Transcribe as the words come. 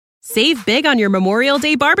Save big on your Memorial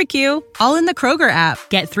Day barbecue, all in the Kroger app.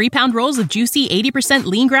 Get 3-pound rolls of juicy 80%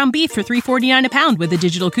 lean ground beef for $3.49 a pound with a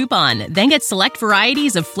digital coupon. Then get select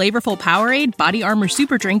varieties of flavorful Powerade, Body Armor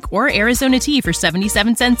Super Drink, or Arizona tea for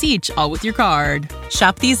 77 cents each, all with your card.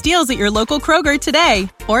 Shop these deals at your local Kroger today,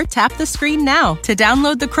 or tap the screen now to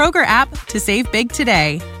download the Kroger app to save big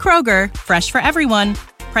today. Kroger, fresh for everyone.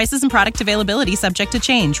 Prices and product availability subject to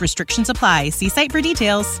change. Restrictions apply. See site for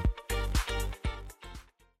details.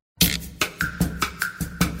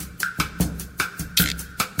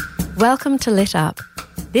 Welcome to Lit Up.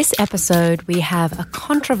 This episode, we have a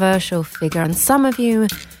controversial figure, and some of you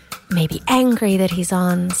may be angry that he's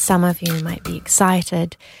on, some of you might be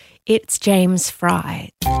excited. It's James Frey.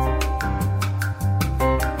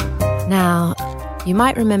 Now, you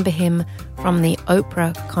might remember him from the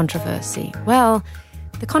Oprah controversy. Well,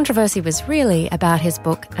 the controversy was really about his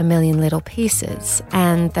book, A Million Little Pieces,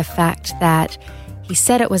 and the fact that he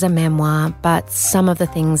said it was a memoir, but some of the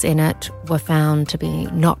things in it were found to be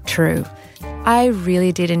not true. I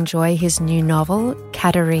really did enjoy his new novel,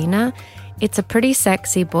 Katerina. It's a pretty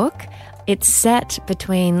sexy book. It's set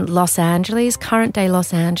between Los Angeles, current-day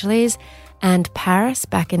Los Angeles, and Paris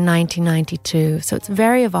back in 1992. So it's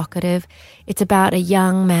very evocative. It's about a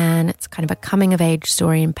young man. It's kind of a coming-of-age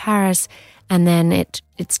story in Paris, and then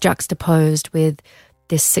it's juxtaposed with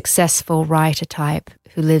this successful writer type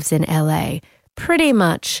who lives in LA, pretty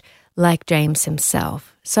much like James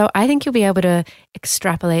himself. So I think you'll be able to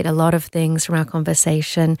extrapolate a lot of things from our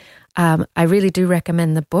conversation. I really do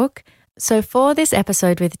recommend the book. So for this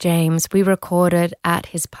episode with James, we recorded at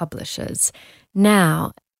his publisher's.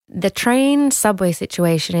 Now, the train subway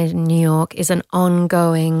situation in New York is an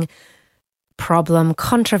ongoing problem,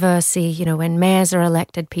 controversy. You know, when mayors are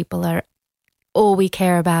elected, all we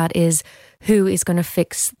care about is who is going to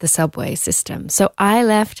fix the subway system. So I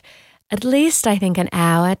left at least, I think, an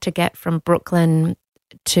hour to get from Brooklyn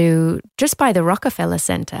to just by the Rockefeller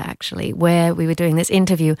Center, actually, where we were doing this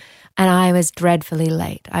interview, and I was dreadfully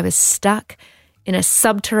late. I was stuck in a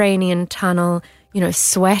subterranean tunnel,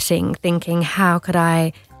 sweating, thinking, how could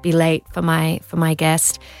I be late for my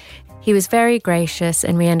guest? He was very gracious,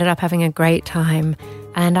 and we ended up having a great time,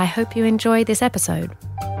 and I hope you enjoyed this episode.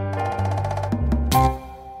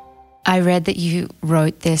 I read that you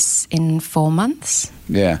wrote this in 4 months.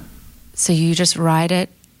 Yeah. So you just write it.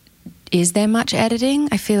 Is there much editing?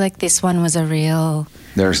 I feel like this one was a real...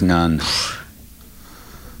 There's none.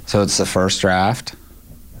 So it's the first draft.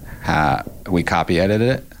 We copy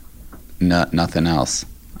edited it. Nothing else.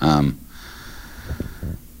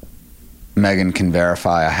 Megan can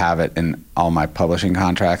verify I have it in all my publishing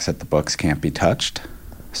contracts that the books can't be touched.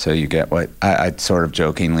 So you get what... I sort of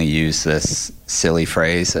jokingly use this silly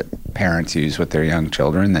phrase that parents use with their young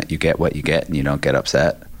children, that you get what you get and you don't get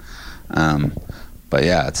upset. But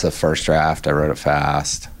yeah, it's the first draft. I wrote it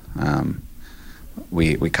fast.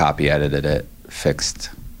 We copy edited it, fixed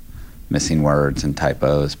missing words and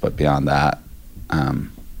typos, but beyond that,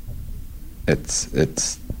 it's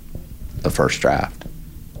the first draft.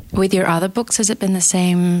 With your other books, has it been the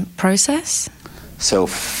same process? So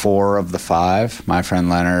 4 of the 5, My Friend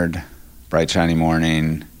Leonard, Bright Shiny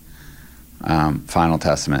Morning, Final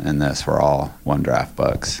Testament, and this were all one draft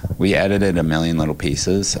books. We edited A Million Little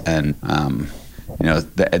Pieces, and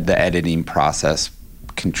the editing process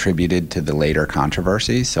contributed to the later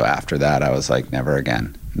controversy. So after that, I was like, never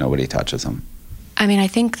again. Nobody touches them. I mean, I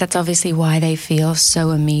think that's obviously why they feel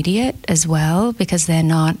so immediate as well, because they're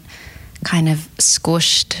not kind of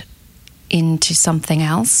squished into something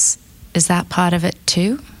else. Is that part of it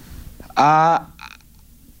too? I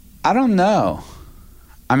don't know.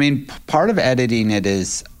 I mean, part of editing it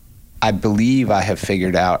is, I believe I have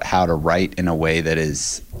figured out how to write in a way that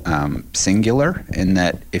is singular, in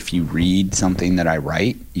that if you read something that I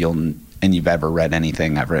write, and you've ever read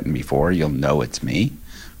anything I've written before, you'll know it's me,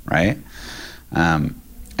 right? And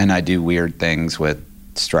I do weird things with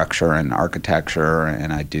structure and architecture,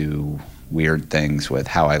 and I do weird things with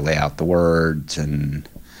how I lay out the words and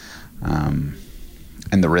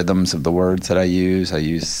the rhythms of the words that I use. I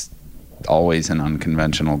use always an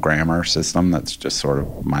unconventional grammar system that's just sort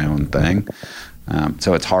of my own thing.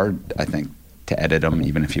 So it's hard, I think, to edit them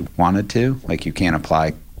even if you wanted to. Like, you can't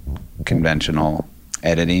apply conventional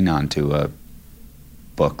editing onto a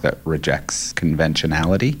book that rejects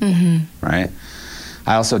conventionality, right?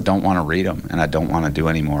 I also don't want to read them, and I don't want to do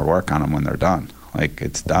any more work on them when they're done. Like,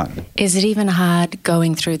 it's done. Is it even hard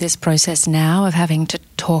going through this process now of having to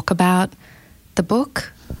talk about the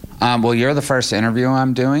book? Well, you're the first interview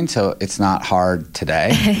I'm doing, so it's not hard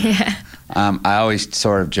today. Yeah. I always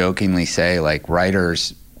sort of jokingly say, like,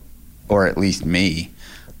 writers, or at least me,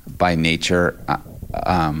 by nature,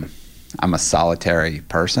 I'm a solitary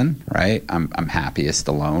person, right? I'm happiest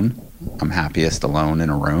alone. I'm happiest alone in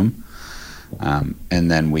a room.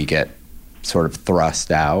 And then we get sort of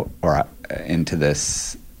thrust out or into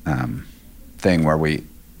this thing where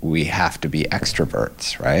we have to be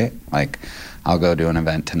extroverts, right? Like, I'll go to an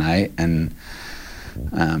event tonight, and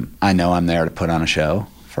I know I'm there to put on a show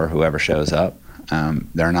for whoever shows up.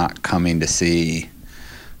 They're not coming to see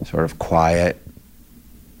sort of quiet,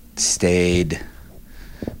 staid,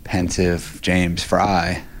 pensive James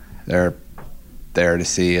Frey. They're there to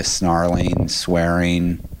see a snarling,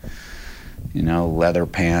 swearing, leather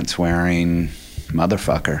pants wearing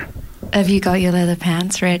motherfucker. Have you got your leather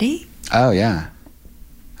pants ready? Oh yeah,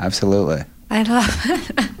 absolutely. I love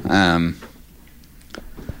it.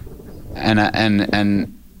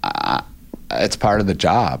 It's part of the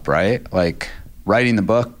job, right? Like, writing the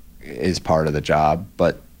book is part of the job,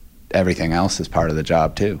 but everything else is part of the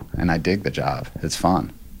job too. And I dig the job. It's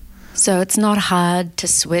fun. So it's not hard to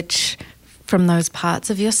switch from those parts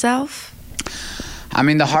of yourself? I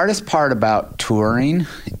mean, the hardest part about touring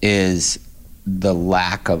is the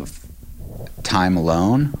lack of time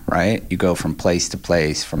alone, right? You go from place to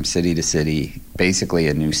place, from city to city, basically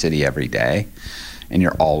a new city every day, and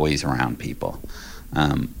you're always around people.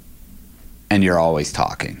 And you're always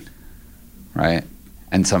talking, right?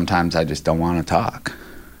 And sometimes I just don't want to talk.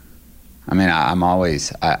 I mean, I'm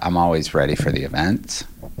always ready for the events.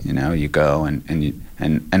 You go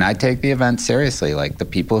and I take the event seriously. Like, the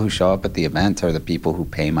people who show up at the events are the people who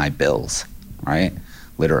pay my bills, right?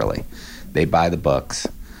 Literally, they buy the books,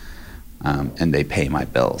 and they pay my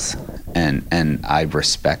bills, and I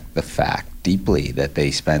respect the fact deeply that they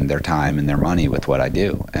spend their time and their money with what I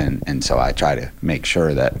do, and so I try to make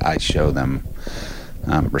sure that I show them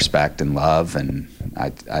respect and love, and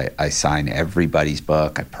I sign everybody's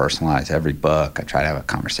book. I personalize every book. I try to have a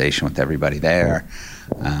conversation with everybody there.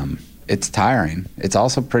 It's tiring. It's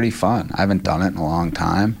also pretty fun. I haven't done it in a long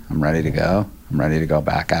time. I'm ready to go. I'm ready to go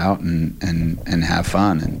back out and have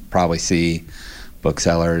fun and probably see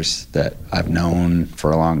booksellers that I've known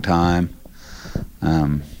for a long time.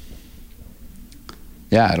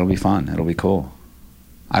 Yeah, it'll be fun. It'll be cool.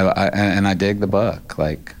 I dig the book.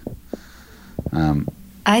 Like,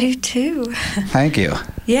 I do too. Thank you.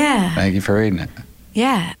 Yeah. Thank you for reading it.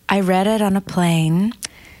 Yeah. I read it on a plane,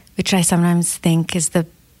 which I sometimes think is the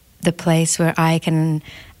place where I can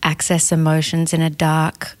access emotions in a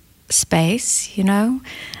dark space,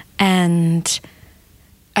 And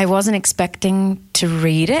I wasn't expecting to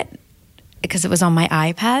read it because it was on my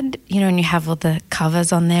iPad, and you have all the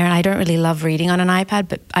covers on there. And I don't really love reading on an iPad,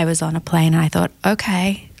 but I was on a plane and I thought,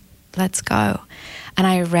 okay, let's go. And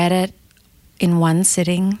I read it in one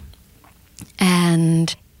sitting,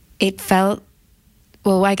 and it felt,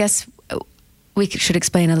 well, I guess we should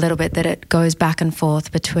explain a little bit that it goes back and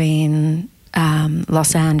forth between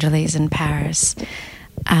Los Angeles and Paris.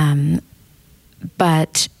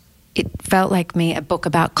 But it felt like a book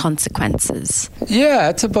about consequences. Yeah,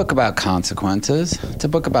 it's a book about consequences. It's a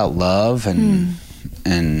book about love and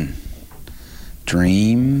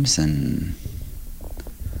dreams and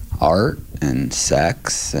art and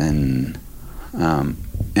sex and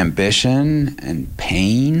ambition and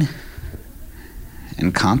pain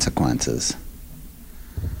and consequences.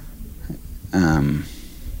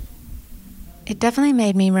 It definitely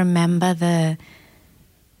made me remember the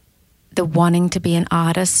wanting to be an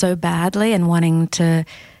artist so badly and wanting to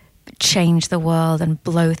change the world and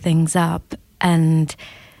blow things up. And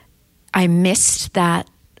I missed that.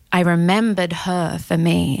 I remembered her for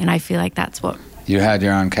me, and I feel like that's what... You had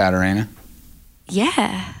your own Katerina?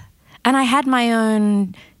 Yeah. And I had my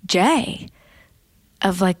own Jay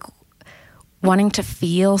of wanting to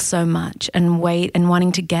feel so much and wait and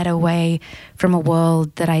wanting to get away from a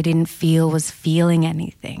world that I didn't feel was feeling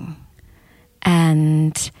anything.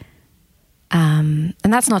 And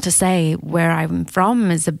that's not to say where I'm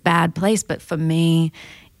from is a bad place, but for me,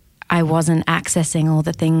 I wasn't accessing all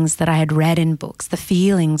the things that I had read in books, the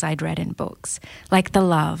feelings I'd read in books, like the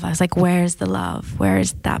love. I was like, where is the love? Where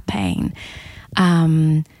is that pain?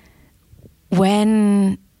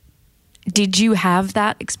 When did you have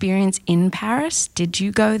that experience in Paris? Did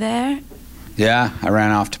you go there? Yeah, I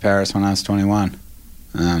ran off to Paris when I was 21.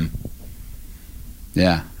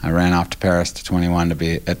 Yeah, I ran off to Paris at 21 to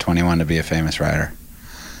be a famous writer,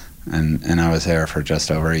 and I was there for just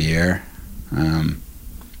over a year.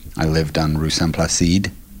 I lived on Rue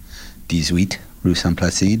Saint-Placide, 18 Rue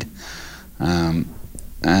Saint-Placide,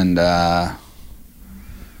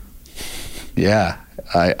 yeah,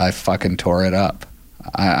 I fucking tore it up.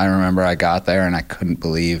 I remember I got there and I couldn't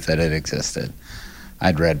believe that it existed.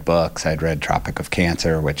 I'd read books. I'd read Tropic of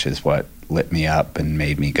Cancer, which is what lit me up and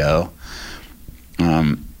made me go.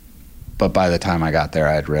 But by the time I got there,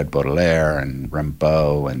 I had read Baudelaire and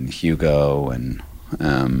Rimbaud and Hugo, and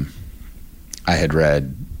I had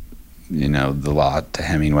read, the law to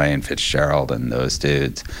Hemingway and Fitzgerald and those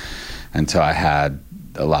dudes. And so I had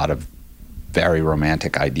a lot of very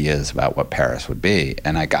romantic ideas about what Paris would be.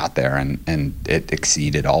 And I got there, and it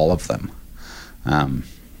exceeded all of them. To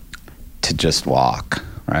just walk,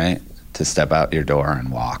 right? To step out your door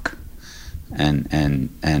and walk. And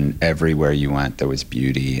everywhere you went, there was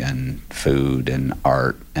beauty and food and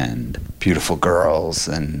art and beautiful girls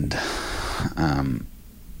and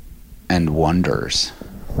wonders,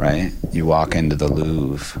 right? You walk into the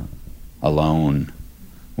Louvre alone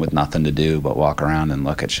with nothing to do but walk around and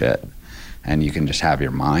look at shit, and you can just have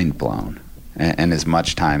your mind blown. And as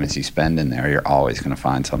much time as you spend in there, you're always going to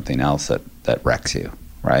find something else that wrecks you,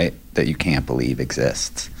 right? That you can't believe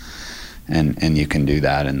exists. And you can do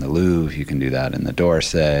that in the Louvre, you can do that in the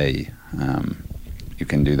d'Orsay, you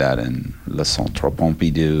can do that in Le Centre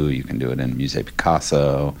Pompidou, you can do it in Musée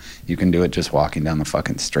Picasso, you can do it just walking down the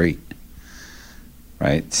fucking street,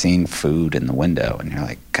 right? Seeing food in the window, and you're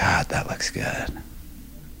like, God, that looks good.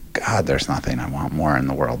 God, there's nothing I want more in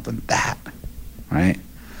the world than that, right?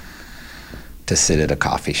 To sit at a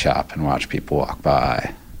coffee shop and watch people walk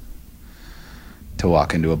by, to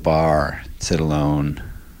walk into a bar, sit alone,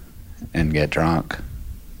 and get drunk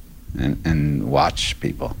and watch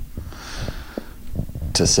people,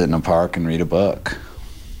 to sit in a park and read a book.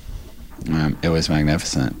 It was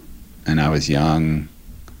magnificent. And I was young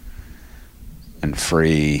and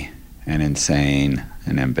free and insane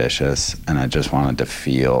and ambitious, and I just wanted to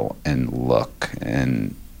feel and look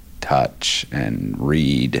and touch and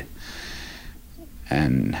read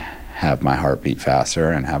and have my heart beat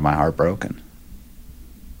faster and have my heart broken.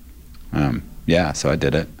 So I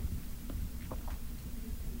did it.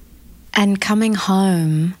 And coming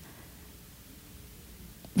home,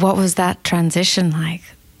 what was that transition like?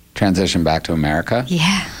 Transition back to America?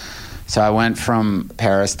 Yeah. So I went from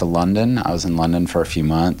Paris to London. I was in London for a few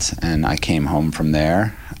months, and I came home from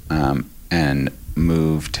there and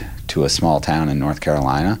moved to a small town in North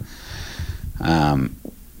Carolina. And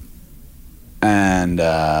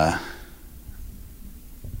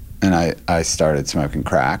I started smoking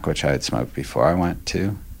crack, which I had smoked before I went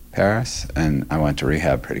to Paris, and I went to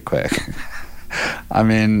rehab pretty quick. I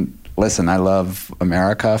mean, listen, I love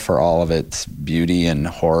America for all of its beauty and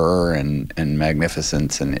horror and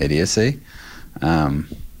magnificence and idiocy. But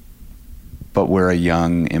we're a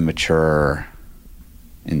young, immature,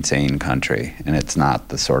 insane country, and it's not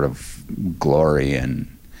the sort of glory and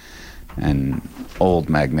old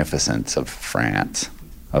magnificence of France,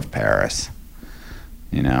 of Paris.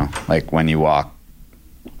 Like when you walk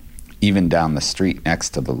even down the street next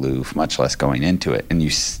to the Louvre, much less going into it, and you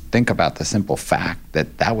think about the simple fact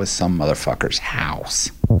that was some motherfucker's house,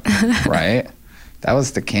 right? That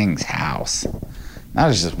was the king's house. That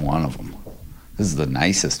was just one of them. This is the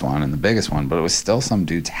nicest one and the biggest one, but it was still some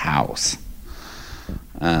dude's house.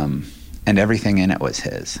 And everything in it was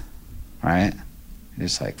his, right? You're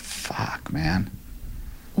just like, fuck, man.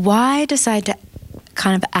 Why decide to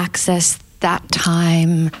kind of access that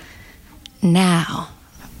time now?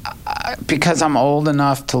 Because I'm old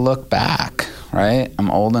enough to look back, right? I'm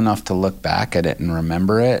old enough to look back at it and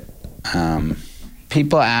remember it.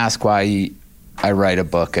 People ask why I write a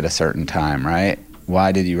book at a certain time, right?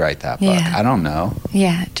 Why did you write that book? Yeah. I don't know.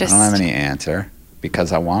 Yeah, I don't have any answer,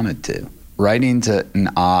 because I wanted to. Writing's an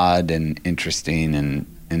odd and interesting and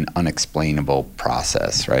an unexplainable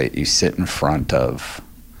process, right? You sit in front of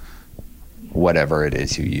whatever it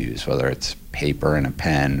is you use, whether it's paper and a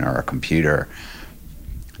pen or a computer,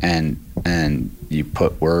 and you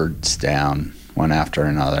put words down one after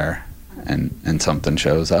another, and something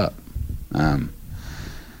shows up. I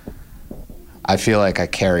feel like I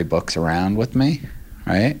carry books around with me,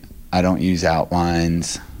 right? I don't use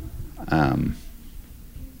outlines.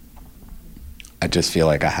 I just feel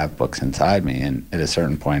like I have books inside me, and at a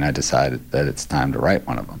certain point I decided that it's time to write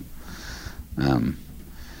one of them.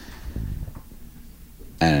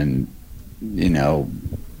 And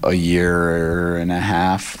a year and a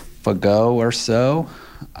half ago or so,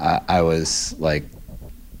 I was like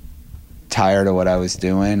tired of what I was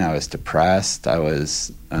doing. I was depressed. I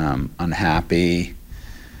was unhappy,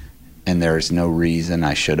 and there's no reason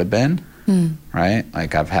I should have been. Right?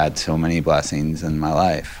 Like, I've had so many blessings in my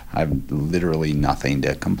life. I've literally nothing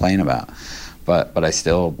to complain about. But I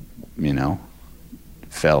still,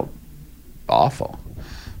 felt awful.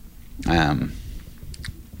 And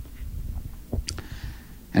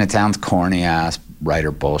it sounds corny ass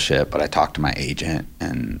writer bullshit, but I talked to my agent,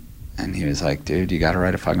 and And he was like, dude, you got to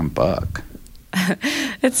write a fucking book.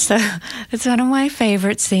 It's one of my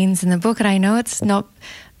favorite scenes in the book, and I know it's not,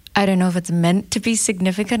 I don't know if it's meant to be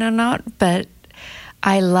significant or not, but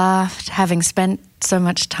I laughed having spent so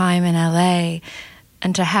much time in LA,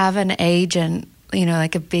 and to have an agent, you know,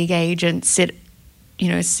 like a big agent sit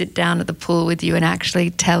down at the pool with you and actually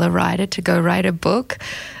tell a writer to go write a book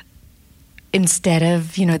instead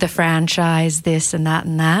of, you know, the franchise, this and that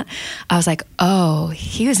and that. I was like, oh,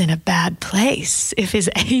 he was in a bad place if his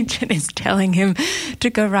agent is telling him to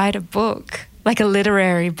go write a book, like a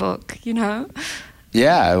literary book, you know?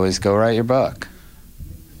 Yeah, it was go write your book.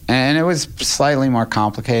 And it was slightly more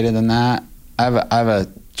complicated than that. I have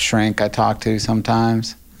a shrink I talk to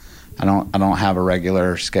sometimes. I don't have a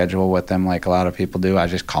regular schedule with them like a lot of people do. I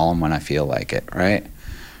just call them when I feel like it, right?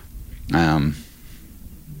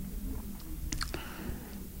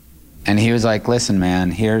 And he was like, listen, man,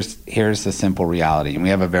 here's the simple reality. And we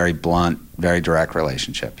have a very blunt, very direct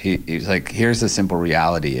relationship. He was like, here's the simple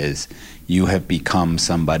reality is you have become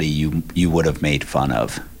somebody you would have made fun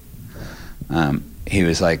of. He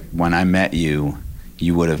was like, when I met you,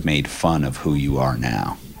 you would have made fun of who you are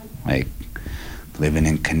now. Like, living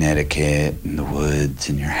in Connecticut, in the woods,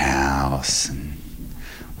 in your house, and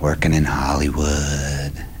working in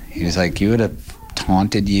Hollywood. He was like, you would have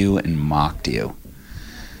taunted you and mocked you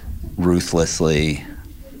ruthlessly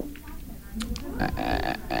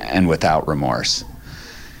and without remorse.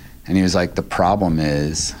 And he was like, the problem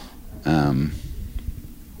is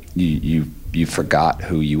you forgot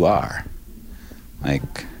who you are.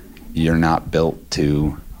 Like, you're not built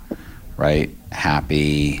to write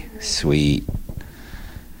happy, sweet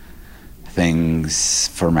things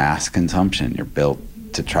for mass consumption. You're built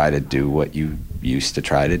to try to do what you used to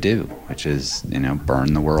try to do, which is, you know,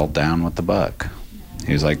 burn the world down with the book.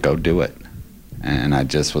 He was like, go do it. And I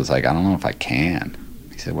just was like, I don't know if I can.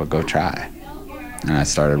 He said, well, go try. And I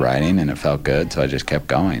started writing, and it felt good, so I just kept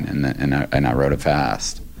going, and I wrote it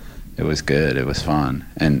fast. It was good. It was fun.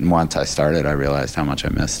 And once I started, I realized how much I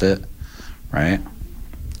missed it, right?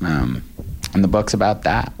 And the book's about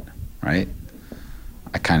that, right?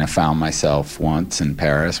 I kind of found myself once in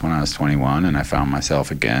Paris when I was 21, and I found myself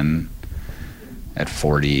again at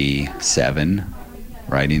 47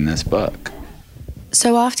 writing this book.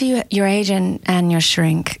 So after your agent and your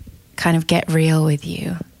shrink kind of get real with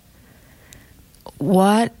you,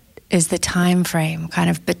 what is the time frame kind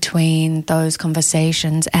of between those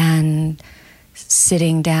conversations and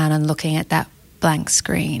sitting down and looking at that blank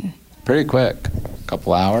screen? Pretty quick, a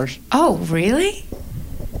couple hours. Oh, really?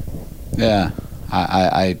 Yeah,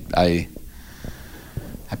 I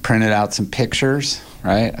printed out some pictures,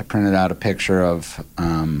 right? I printed out a picture of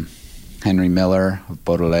Henry Miller, of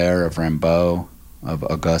Baudelaire, of Rimbaud, of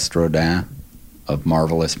Auguste Rodin, of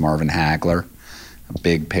marvelous Marvin Hagler, a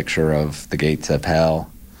big picture of The Gates of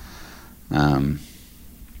Hell.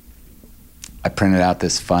 I printed out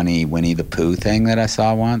this funny Winnie the Pooh thing that I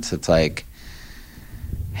saw once. It's like,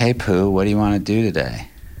 hey, Pooh, what do you want to do today?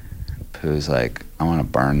 Pooh's like, I want to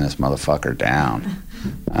burn this motherfucker down.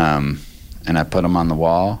 And I put him on the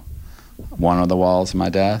wall, one of the walls of my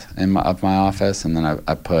desk, of my office, and then I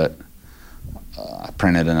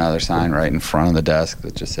printed another sign right in front of the desk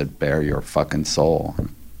that just said, bare your fucking soul.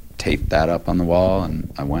 Taped that up on the wall,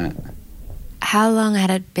 and I went. How long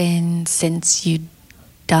had it been since you'd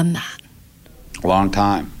done that? A long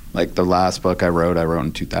time. Like the last book I wrote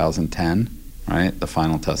in 2010, right? The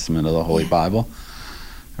Final Testament of the Holy Bible.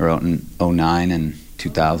 I wrote in 2009 and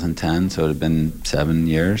 2010, so it had been 7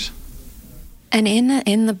 years. And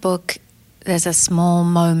in the book, there's a small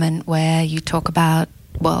moment where you talk about,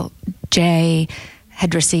 well, Jay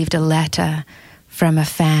had received a letter from a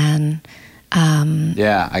fan.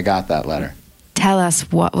 Yeah, I got that letter. Tell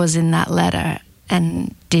us what was in that letter,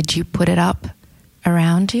 and did you put it up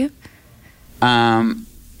around you?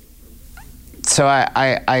 So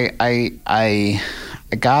I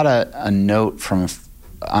got a note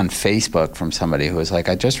on Facebook from somebody who was like,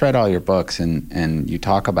 I just read all your books, and you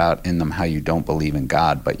talk about in them how you don't believe in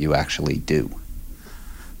God, but you actually do.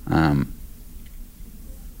 You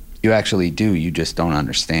actually do, you just don't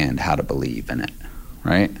understand how to believe in it,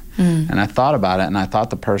 right? And I thought about it, and I thought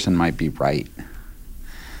the person might be right.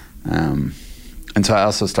 And so I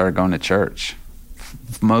also started going to church.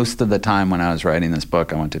 Most of the time when I was writing this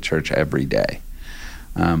book, I went to church every day.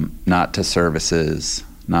 Not to services,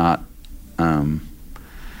 not to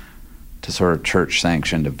sort of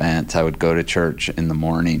church-sanctioned events. I would go to church in the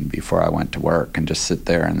morning before I went to work and just sit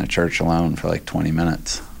there in the church alone for like 20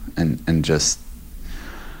 minutes. And just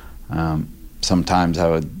sometimes I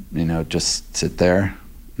would, just sit there,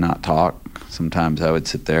 not talk. Sometimes I would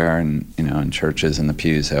sit there and, in churches in the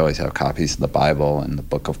pews, they always have copies of the Bible and the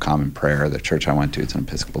Book of Common Prayer. The church I went to, it's an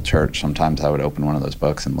Episcopal church. Sometimes I would open one of those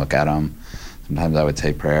books and look at them. Sometimes I would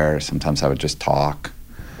say prayers. Sometimes I would just talk.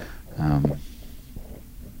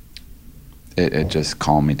 It just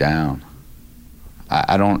calmed me down.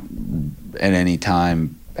 I don't at any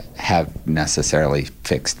time have necessarily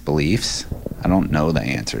fixed beliefs. I don't know the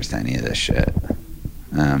answers to any of this shit.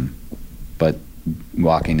 But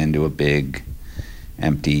walking into a big,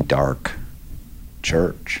 empty, dark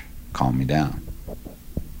church calmed me down.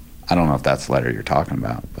 I don't know if that's the letter you're talking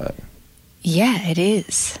about, but... Yeah, it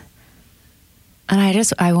is. And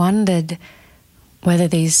I wondered whether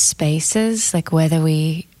these spaces, like whether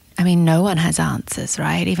no one has answers,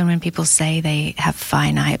 right? Even when people say they have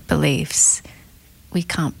finite beliefs, we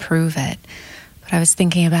can't prove it. But I was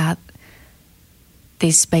thinking about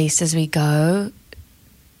these spaces we go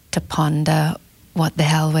to ponder what the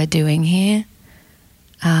hell we're doing here.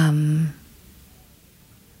 I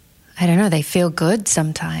don't know, they feel good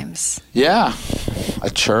sometimes. Yeah, a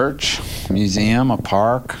church, a museum, a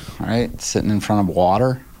park, right? Sitting in front of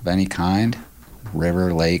water of any kind,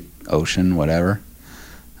 river, lake, ocean, whatever.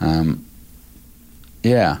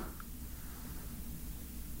 Yeah.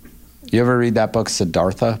 You ever read that book,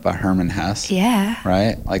 Siddhartha, by Hermann Hesse? Yeah.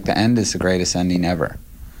 Right? Like the end is the greatest ending ever.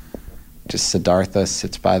 Just Siddhartha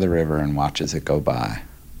sits by the river and watches it go by.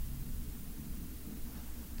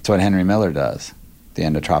 It's what Henry Miller does at the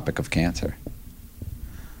end of Tropic of Cancer.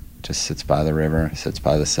 Just sits by the river, sits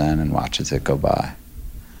by the Seine, and watches it go by.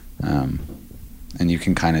 And you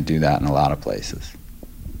can kind of do that in a lot of places.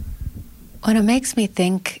 Well, it makes me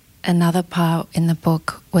think another part in the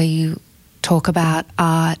book where you talk about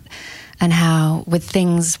art and how with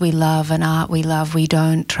things we love and art we love, we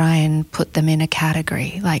don't try and put them in a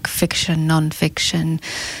category like fiction, non-fiction,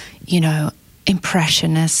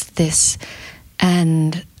 impressionist, this.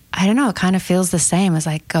 And I don't know, it kind of feels the same as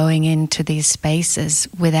like going into these spaces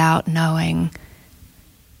without knowing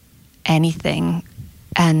anything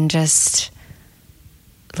and just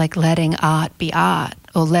like letting art be art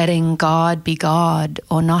or letting God be God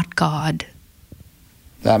or not God.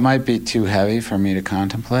 That might be too heavy for me to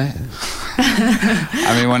contemplate.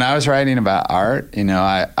 I mean, when I was writing about art,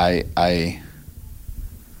 I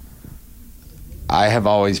have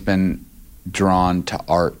always been drawn to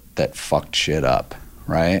art that fucked shit up,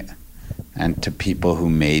 right? And to people who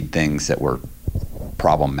made things that were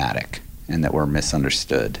problematic and that were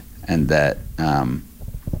misunderstood and that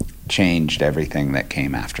changed everything that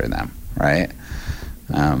came after them, right?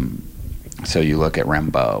 So you look at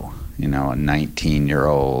Rimbaud, a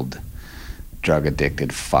 19-year-old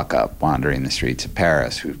drug-addicted fuck-up wandering the streets of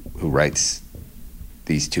Paris who writes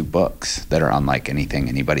these two books that are unlike anything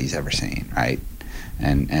anybody's ever seen, right?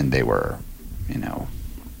 And they were,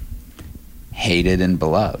 hated and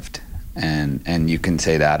beloved. And you can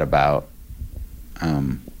say that about a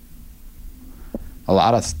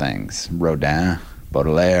lot of things. Rodin,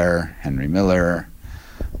 Baudelaire, Henry Miller,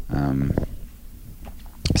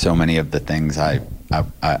 so many of the things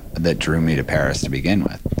that drew me to Paris to begin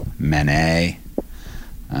with. Manet.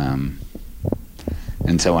 And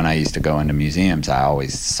so when I used to go into museums, I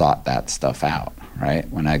always sought that stuff out, right?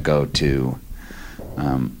 When I go to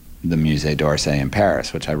the Musée d'Orsay in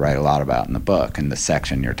Paris, which I write a lot about in the book, and the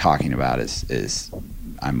section you're talking about is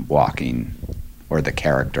I'm walking, or the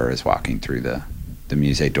character is walking through the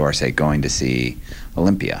Musée d'Orsay going to see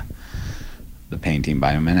Olympia, the painting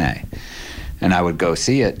by Manet. And I would go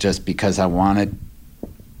see it just because I wanted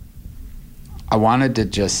to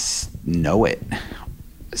just know it,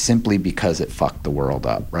 simply because it fucked the world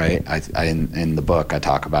up, right? I in the book, I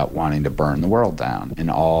talk about wanting to burn the world down,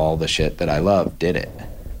 and all the shit that I love did it,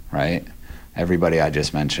 right? Everybody I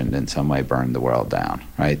just mentioned in some way burned the world down,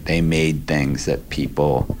 right? They made things that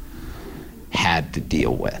people had to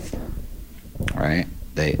deal with, right?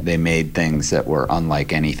 They made things that were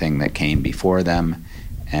unlike anything that came before them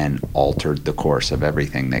and altered the course of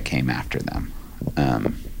everything that came after them.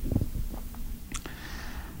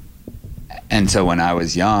 And so when I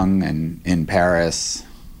was young and in Paris,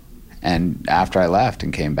 and after I left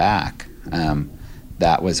and came back,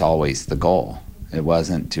 that was always the goal. It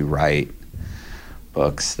wasn't to write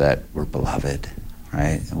books that were beloved,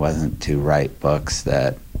 right? It wasn't to write books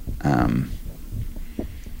that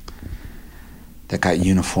got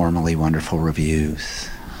uniformly wonderful reviews.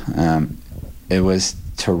 It was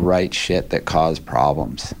to write shit that caused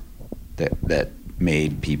problems, that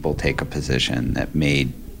made people take a position, that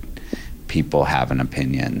made people have an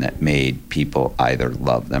opinion, that made people either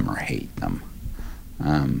love them or hate them.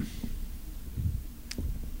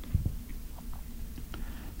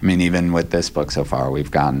 I mean, even with this book so far, we've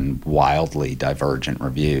gotten wildly divergent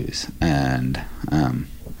reviews, and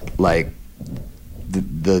like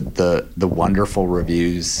the wonderful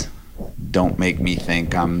reviews don't make me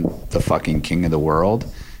think I'm the fucking king of the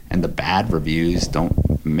world, and the bad reviews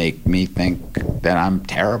don't make me think that I'm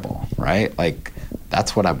terrible, right? Like,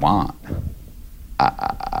 that's what I want.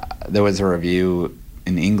 There was a review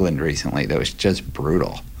in England recently that was just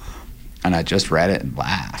brutal, and I just read it and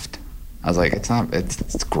laughed. I was like,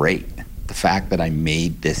 it's great. The fact that I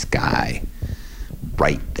made this guy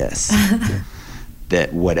write this,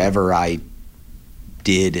 that whatever I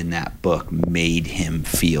did in that book made him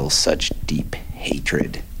feel such deep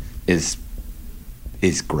hatred is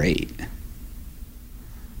great.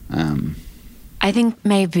 I think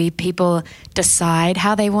maybe people decide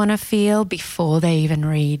how they want to feel before they even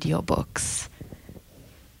read your books.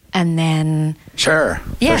 And then... Sure,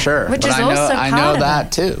 yeah, for sure. Which but is also I know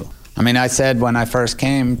that too. I mean, I said when I first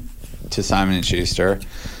came to Simon & Schuster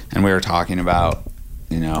and we were talking about,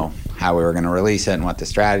 how we were going to release it and what the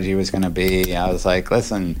strategy was going to be, I was like,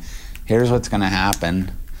 listen, here's what's going to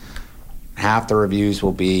happen. Half the reviews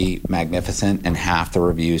will be magnificent and half the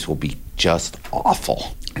reviews will be just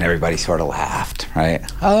awful. And everybody sort of laughed, right?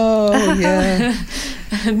 Oh, yeah.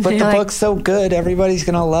 But the book's so good, everybody's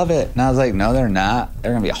going to love it. And I was like, no, they're not.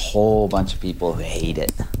 There are going to be a whole bunch of people who hate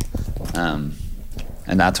it.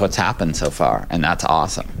 And that's what's happened so far, and that's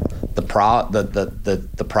awesome. The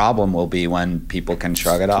problem will be when people can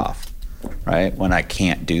shrug it off, right? When I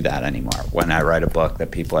can't do that anymore. When I write a book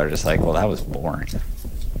that people are just like, well, that was boring.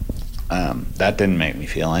 That didn't make me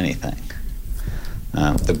feel anything.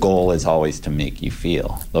 The goal is always to make you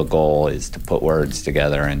feel. The goal is to put words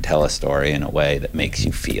together and tell a story in a way that makes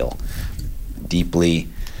you feel deeply,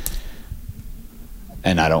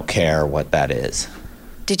 and I don't care what that is.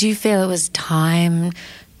 Did you feel it was time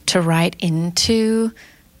to write into,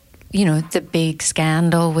 the big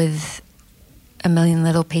scandal with A Million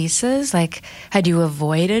Little Pieces? Like, had you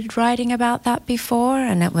avoided writing about that before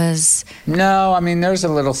and it was... No, I mean, there's a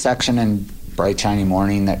little section in Bright Shiny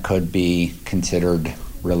Morning that could be considered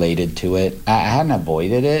related to it. I hadn't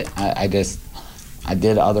avoided it. I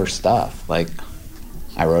did other stuff. Like,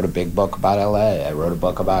 I wrote a big book about LA. I wrote a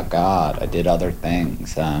book about God. I did other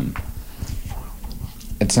things.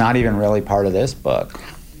 It's not even really part of this book.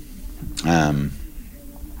 The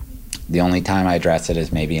only time I address it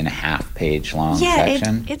is maybe in a half-page long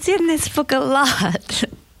section. Yeah, it's in this book a lot.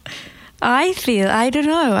 I don't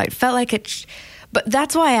know. I felt like it... But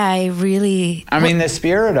that's why I really... I mean, the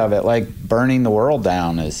spirit of it, like burning the world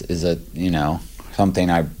down is a,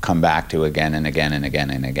 something I come back to again and again and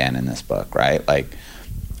again and again in this book, right? Like,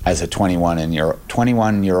 as a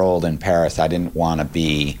 21-year-old in Paris, I didn't want to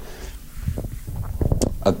be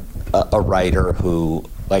a writer who,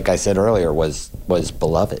 like I said earlier, was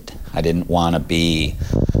beloved. I didn't want to be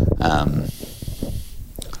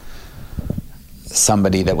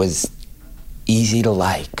somebody that was easy to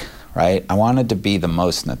like, right? I wanted to be the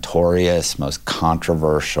most notorious, most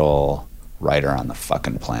controversial writer on the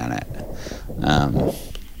fucking planet. That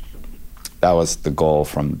was the goal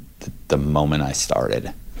from the moment I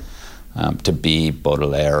started, to be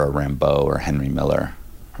Baudelaire or Rimbaud or Henry Miller,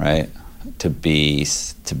 right? To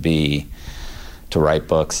write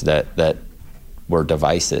books that were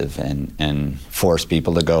divisive and force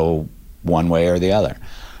people to go one way or the other.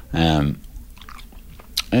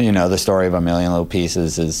 The story of A Million Little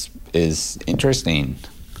Pieces is interesting.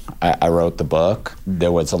 I wrote the book.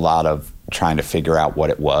 There was a lot of trying to figure out what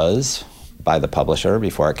it was by the publisher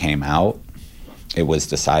before it came out. It was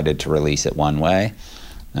decided to release it one way.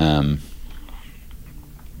 I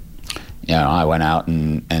went out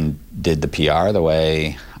and did the PR the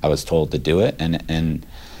way I was told to do it, and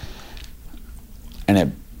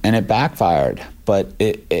it backfired. But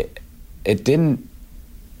it didn't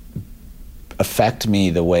affect me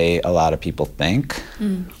the way a lot of people think.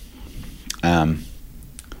 I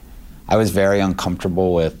was very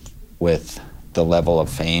uncomfortable with the level of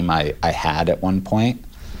fame I had at one point.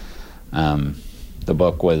 The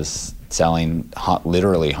book was selling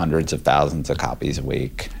literally hundreds of thousands of copies a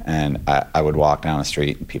week, and I would walk down the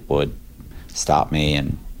street and people would stop me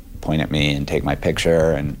and point at me and take my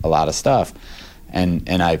picture and a lot of stuff. And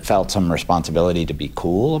I felt some responsibility to be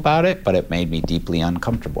cool about it, but it made me deeply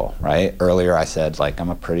uncomfortable, right? Earlier I said, like, I'm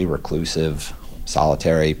a pretty reclusive,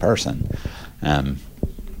 solitary person. And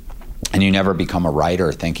you never become a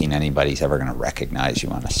writer thinking anybody's ever going to recognize you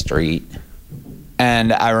on the street.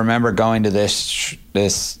 And I remember going to this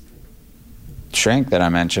shrink that I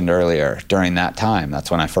mentioned earlier during that time.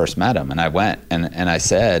 That's when I first met him. And I went and I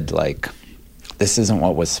said, like, this isn't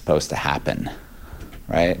what was supposed to happen,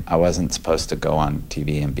 right? I wasn't supposed to go on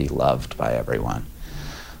TV and be loved by everyone.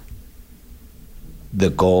 The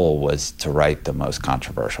goal was to write the most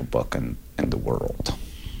controversial book in the world.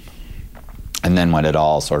 And then when it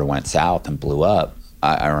all sort of went south and blew up,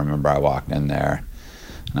 I remember I walked in there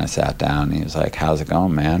and I sat down and he was like, "How's it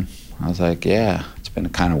going, man?" I was like, "Yeah, it's been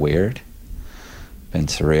kind of weird, been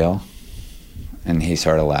surreal." And he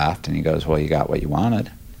sort of laughed and he goes, "Well, you got what you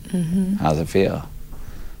wanted. Mm-hmm. How's it feel?"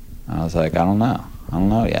 I was like, I don't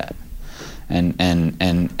know yet. And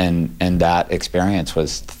that experience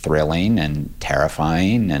was thrilling and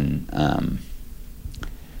terrifying and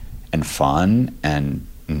fun and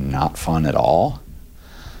not fun at all.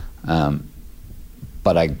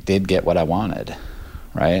 But I did get what I wanted,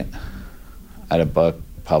 right? I had a book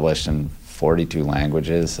published in 42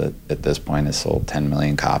 languages that at this point has sold 10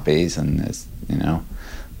 million copies and is,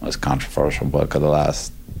 most controversial book of the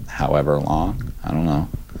last however long. I don't know.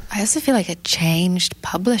 I also feel like it changed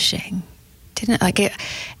publishing, didn't it? Like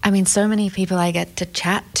so many people I get to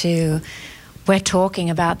chat to, we're talking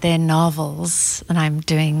about their novels, and I'm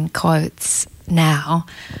doing quotes now,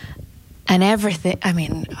 and everything. I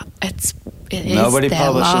mean, it nobody is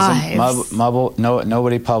their lives.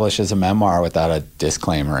 Nobody publishes a memoir without a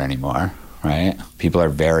disclaimer anymore, right? People are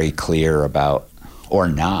very clear about, or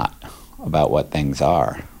not, about what things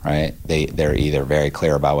are, right? They're either very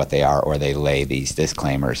clear about what they are or they lay these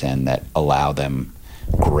disclaimers in that allow them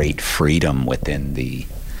great freedom within the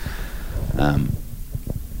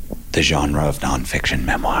genre of nonfiction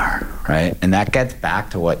memoir, right? And that gets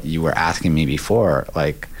back to what you were asking me before,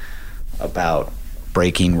 like about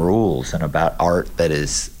breaking rules and about art that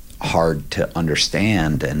is hard to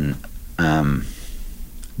understand and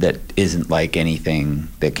that isn't like anything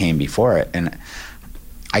that came before it. And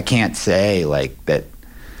I can't say like that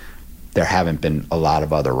there haven't been a lot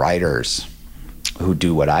of other writers who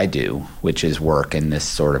do what I do, which is work in this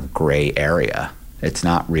sort of gray area. It's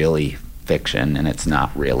not really fiction and it's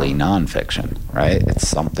not really nonfiction, right? It's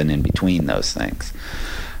something in between those things.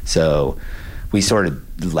 So we sort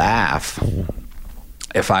of laugh.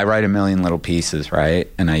 If I write 1 million little pieces, right,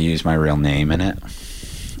 and I use my real name in it,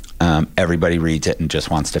 everybody reads it and just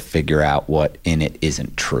wants to figure out what in it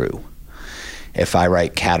isn't true. If I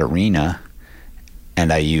write Katerina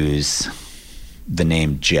and I use the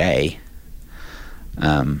name Jay,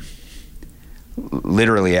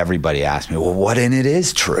 literally everybody asks me, well, what in it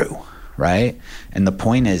is true, right? And the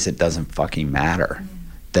point is, it doesn't fucking matter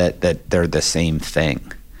that they're the same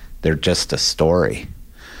thing. They're just a story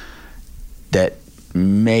that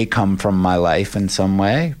may come from my life in some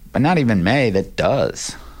way, but not even may, that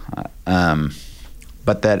does.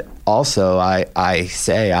 But that also I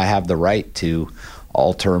say I have the right to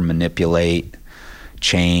alter, manipulate,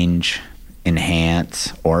 change,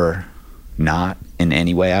 enhance, or not in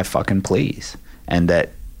any way I fucking please. And that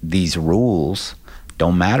these rules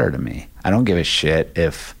don't matter to me. I don't give a shit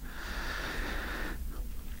if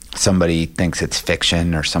somebody thinks it's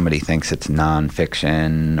fiction or somebody thinks it's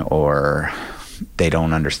nonfiction or they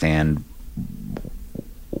don't understand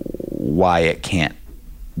why it can't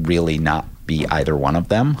really not be either one of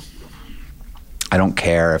them. I don't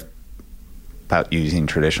care about using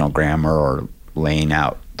traditional grammar or laying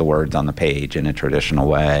out the words on the page in a traditional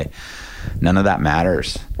way. None of that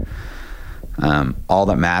matters. All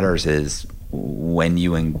that matters is when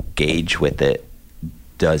you engage with it,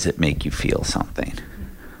 does it make you feel something,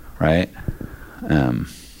 right? And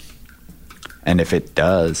if it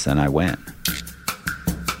does, then I win.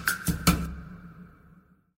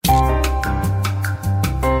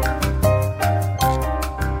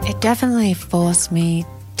 It definitely forced me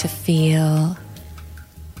to feel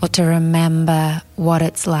or to remember what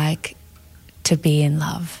it's like to be in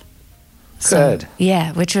love. Good. So,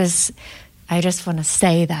 yeah, which was, I just want to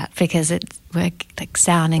say that because we're like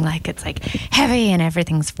sounding like it's like heavy and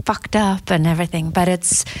everything's fucked up and everything, but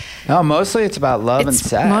it's... No, mostly it's about love and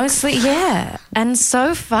sex. Mostly, yeah. And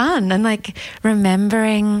so fun. And like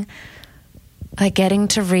remembering, like getting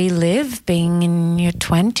to relive being in your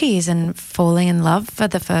 20s and falling in love for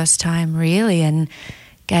the first time, really, and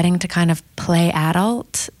getting to kind of play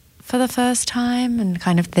adult for the first time and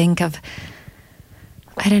kind of think of,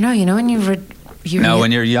 I don't know, when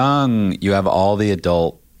when you're young, you have all the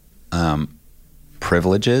adult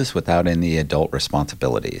privileges without any adult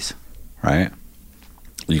responsibilities, right?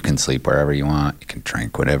 You can sleep wherever you want. You can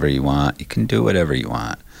drink whatever you want. You can do whatever you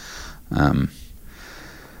want.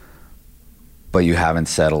 But you haven't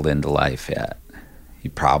settled into life yet. You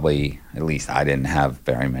probably, at least I didn't have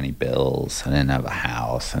very many bills. I didn't have a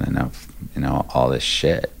house. I didn't have, all this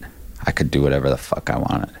shit. I could do whatever the fuck I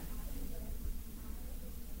wanted.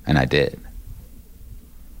 And I did.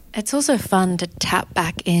 It's also fun to tap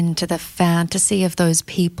back into the fantasy of those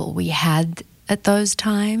people we had at those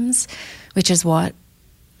times, which is what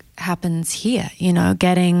happens here,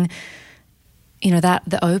 getting, that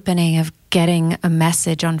the opening of getting a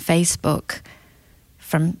message on Facebook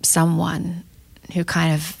from someone who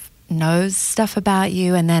kind of knows stuff about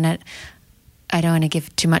you, and then I don't want to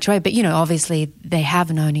give too much away, but, obviously they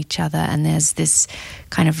have known each other and there's this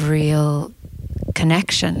kind of real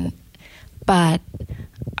connection. But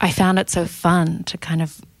I found it so fun to kind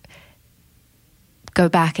of go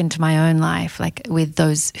back into my own life, like with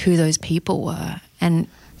who those people were. And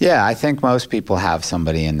yeah, I think most people have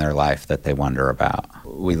somebody in their life that they wonder about.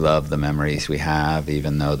 We love the memories we have,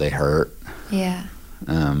 even though they hurt. Yeah.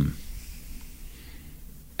 And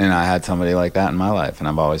I had somebody like that in my life, and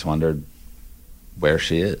I've always wondered where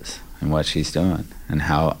she is and what she's doing and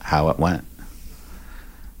how it went.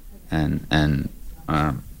 And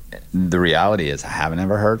the reality is I haven't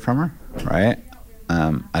ever heard from her, right?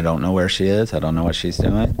 I don't know where she is. I don't know what she's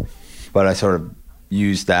doing. But I sort of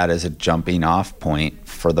used that as a jumping off point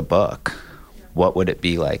for the book. What would it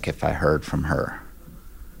be like if I heard from her?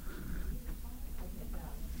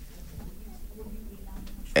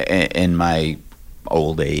 In my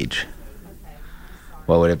old age,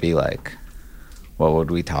 what would it be like? What would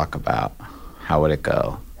we talk about? How would it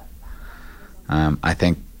go? I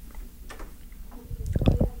think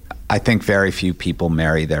very few people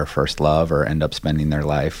marry their first love or end up spending their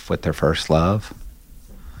life with their first love.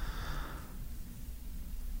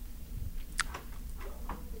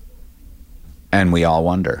 And we all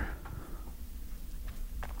wonder.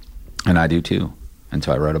 And I do too. And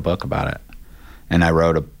so I wrote a book about it. And I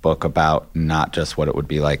wrote a book about not just what it would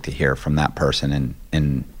be like to hear from that person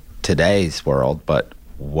in today's world, but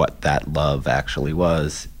what that love actually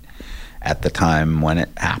was at the time when it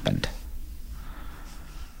happened.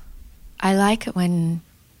 I like it when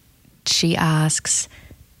she asks,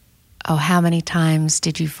 oh, how many times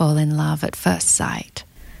did you fall in love at first sight?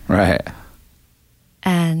 Right.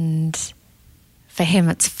 And for him,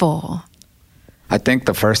 it's 4. I think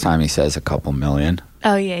the first time he says a couple million.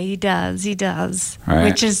 Oh, yeah, he does. Right.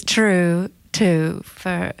 Which is true, too.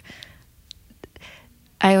 And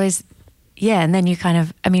then you kind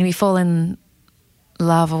of, we fall in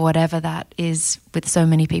love or whatever that is with so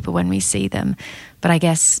many people when we see them. But I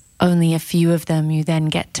guess only a few of them you then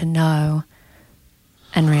get to know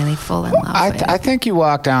and really fall in love with. I think you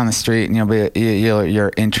walk down the street and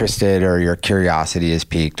you're interested, or your curiosity is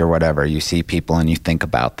piqued or whatever. You see people and you think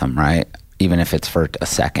about them, right? Even if it's for a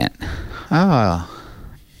second. Oh,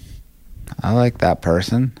 I like that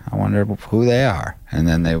person. I wonder who they are. And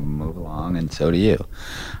then they move along, and so do you.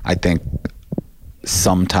 I think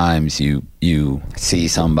sometimes you see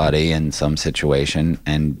somebody in some situation,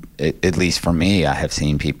 and at least for me, I have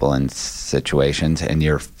seen people in situations, and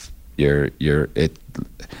it's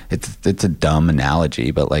a dumb analogy,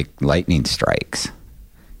 but like lightning strikes.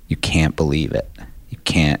 You can't believe it. You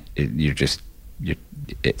can't.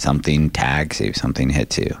 Something tags you. Something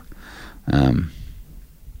hits you.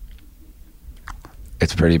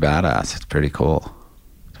 It's pretty badass. It's pretty cool.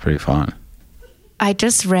 It's pretty fun. I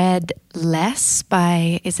just read Less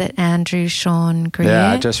by, is it Andrew Sean Greer? Yeah,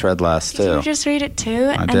 I just read Less too. Did you just read it too?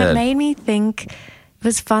 I and did. It made me think, it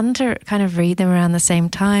was fun to kind of read them around the same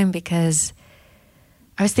time, because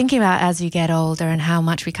I was thinking about as you get older and how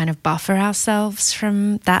much we kind of buffer ourselves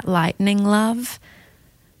from that lightning love.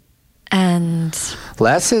 And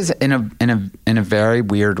Less is in a very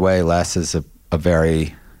weird way. Less is a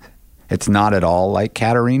very, it's not at all like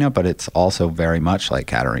Katerina, but it's also very much like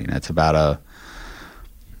Katerina. It's about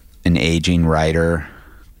an aging writer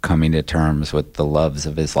coming to terms with the loves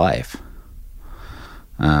of his life.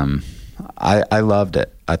 I loved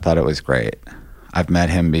it. I thought it was great. I've met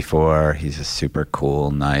him before. He's a super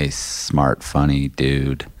cool, nice, smart, funny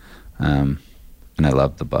dude. And I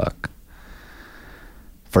loved the book.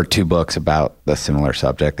 For 2 books about the similar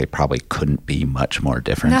subject, they probably couldn't be much more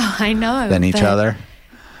different. No, I know. Than each other.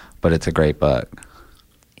 But it's a great book.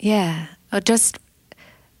 Yeah. It's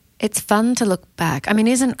fun to look back.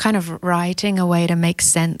 Isn't kind of writing a way to make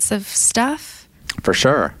sense of stuff? For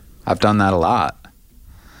sure. I've done that a lot.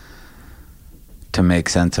 To make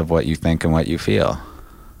sense of what you think and what you feel.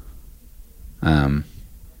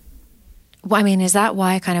 Is that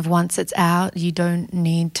why kind of once it's out, you don't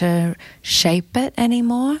need to shape it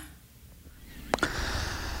anymore?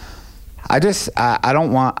 I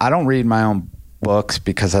don't read my own books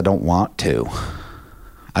because I don't want to.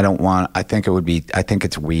 I think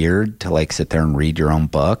it's weird to like sit there and read your own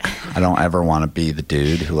book. I don't ever want to be the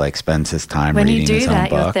dude who like spends his time reading his own book. When you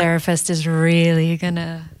do that, your therapist is really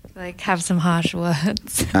gonna like have some harsh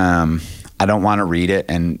words. I don't want to read it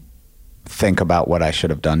and think about what I should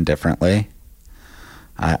have done differently.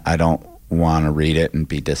 I don't want to read it and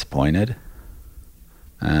be disappointed.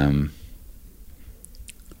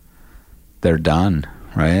 They're done,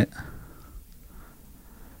 right?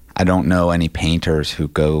 I don't know any painters who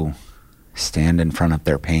go stand in front of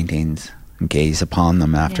their paintings and gaze upon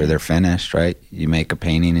them after they're finished, right? You make a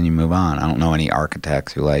painting and you move on. I don't know any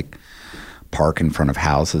architects who like park in front of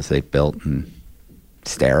houses they've built and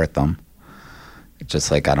stare at them. It's just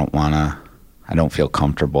like I don't feel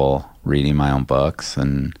comfortable reading my own books,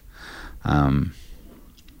 and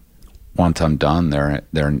once I'm done,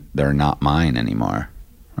 they're not mine anymore,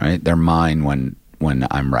 right? They're mine when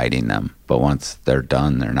I'm writing them, but once they're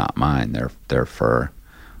done, they're not mine. They're for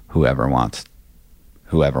whoever wants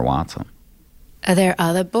them. Are there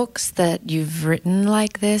other books that you've written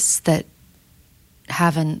like this that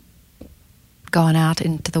haven't gone out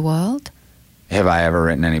into the world? Have I ever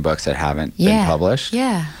written any books that haven't been published?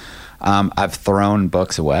 Yeah. I've thrown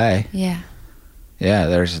books away. Yeah. Yeah,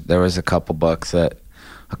 there was a couple books that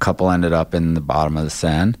a couple ended up in the bottom of the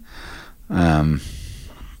Seine.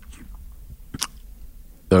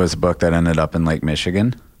 There was a book that ended up in Lake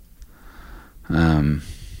Michigan.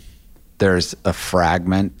 There's a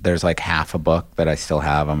fragment. There's like half a book that I still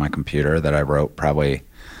have on my computer that I wrote probably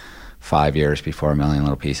 5 years before A Million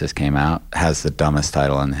Little Pieces came out. It has the dumbest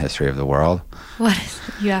title in the history of the world. What is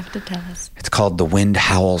it? You have to tell us. It's called The Wind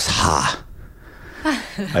Howls Ha.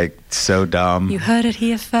 Like, so dumb. You heard it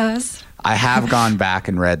here first. I have gone back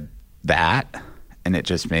and read that, and it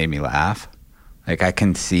just made me laugh. Like, I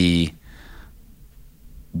can see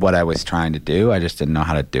what I was trying to do. I just didn't know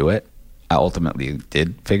how to do it. I ultimately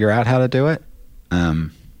did figure out how to do it.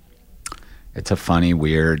 It's a funny,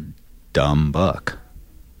 weird, dumb book.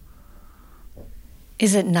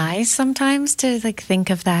 Is it nice sometimes to like think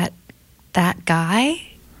of that guy?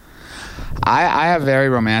 I have very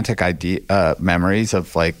romantic memories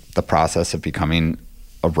of like the process of becoming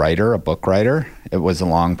a writer, a book writer. It was a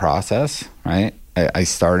long process, right? I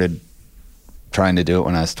started trying to do it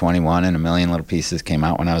when I was 21, and A Million Little Pieces came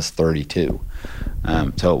out when I was 32.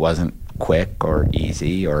 So it wasn't quick or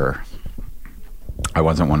easy, or I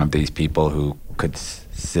wasn't one of these people who could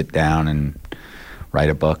sit down and write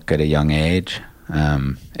a book at a young age.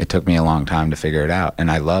 It took me a long time to figure it out,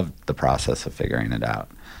 and I loved the process of figuring it out.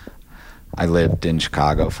 I lived in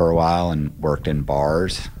Chicago for a while and worked in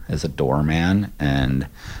bars as a doorman, and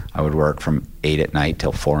I would work from 8 at night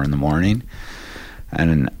till 4 in the morning,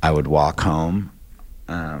 and I would walk home,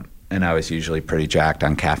 and I was usually pretty jacked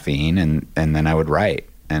on caffeine, and then I would write,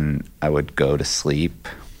 and I would go to sleep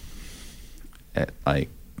at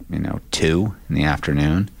 2 in the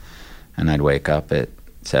afternoon, and I'd wake up at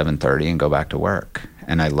 7:30 and go back to work.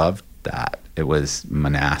 And I loved that. It was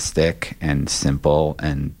monastic and simple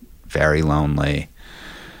and very lonely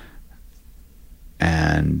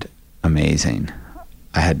and amazing.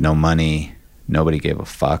 I had no money. Nobody gave a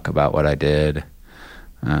fuck about what I did.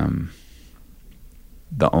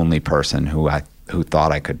 The only person who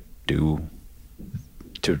thought I could do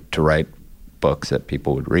to write books that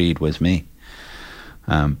people would read was me.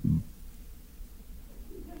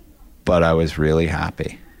 But I was really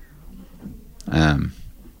happy. And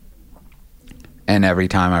every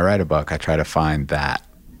time I write a book, I try to find that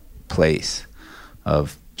place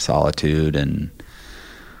of solitude and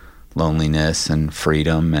loneliness and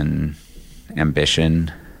freedom and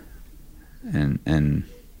ambition and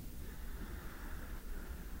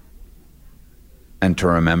to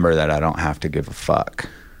remember that I don't have to give a fuck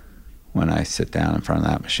when I sit down in front of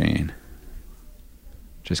that machine.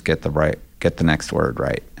 Just get the next word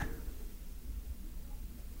right.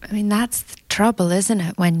 I mean, that's the trouble, isn't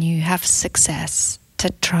it? When you have success, to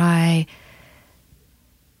try,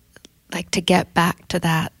 like, to get back to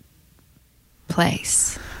that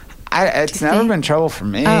place. It's never been trouble for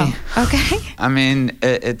me. Oh, okay. I mean,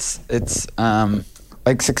 it's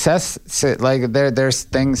like success. Like there's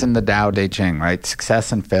things in the Tao Te Ching, right?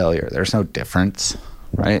 Success and failure. There's no difference,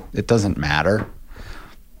 right? It doesn't matter.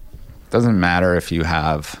 It doesn't matter if you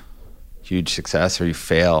have huge success or you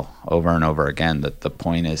fail over and over again. That the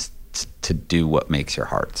point is to do what makes your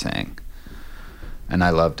heart sing. And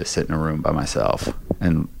I love to sit in a room by myself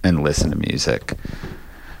and listen to music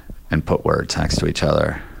and put words next to each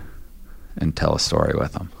other and tell a story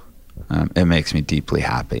with them. It makes me deeply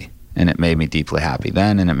happy. And it made me deeply happy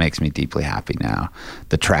then, and it makes me deeply happy now.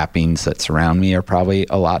 The trappings that surround me are probably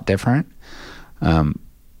a lot different, but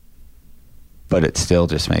it still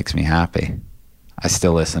just makes me happy. I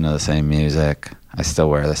still listen to the same music. I still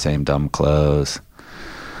wear the same dumb clothes.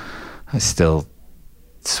 I still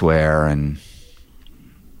swear, and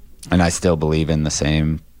I still believe in the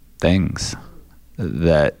same things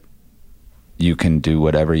that you can do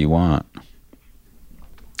whatever you want.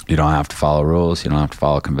 You don't have to follow rules. You don't have to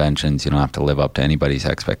follow conventions. You don't have to live up to anybody's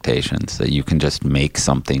expectations. That you can just make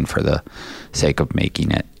something for the sake of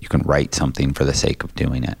making it. You can write something for the sake of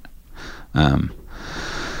doing it. And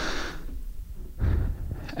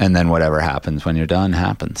then whatever happens when you're done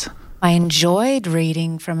happens. I enjoyed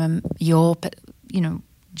reading from your,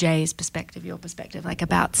 Jay's perspective, your perspective, like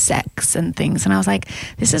about sex and things. And I was like,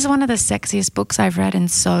 this is one of the sexiest books I've read in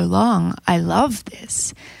so long. I love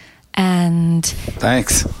this. And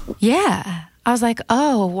thanks. Yeah. I was like,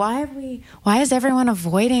 oh, why is everyone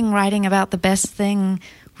avoiding writing about the best thing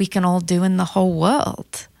we can all do in the whole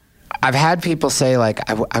world? I've had people say, like,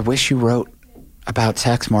 I wish you wrote about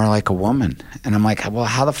sex more like a woman. And I'm like, well,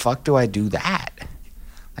 how the fuck do I do that?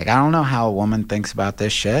 Like, I don't know how a woman thinks about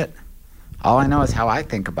this shit. All I know is how I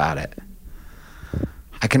think about it.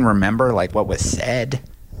 I can remember, like, what was said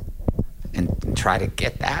and try to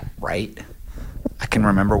get that right. I can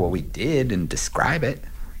remember what we did and describe it.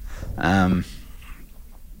 Again,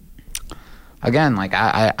 like,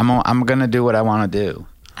 I'm going to do what I want to do.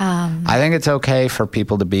 I think it's okay for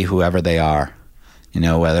people to be whoever they are.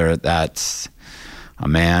 Whether that's a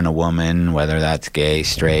man, a woman, whether that's gay,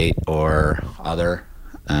 straight, or other.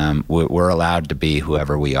 We're allowed to be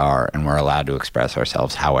whoever we are, and we're allowed to express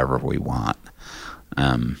ourselves however we want.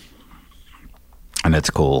 And it's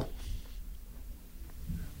cool.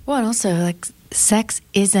 Well, and also, like, sex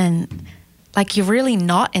isn't, like, you're really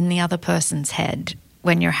not in the other person's head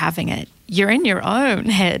when you're having it. You're in your own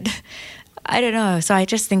head. I don't know. So I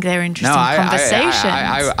just think they're interesting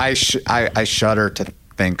conversations. I shudder to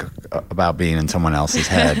think about being in someone else's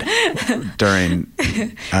head during...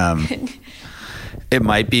 it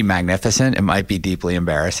might be magnificent. It might be deeply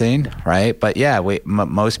embarrassing, right? But yeah,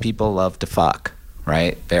 most people love to fuck,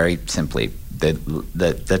 right? Very simply,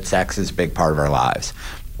 that sex is a big part of our lives.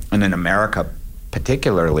 And in America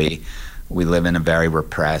particularly, we live in a very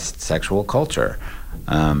repressed sexual culture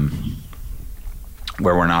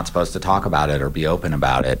where we're not supposed to talk about it or be open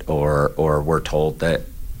about it, or we're told that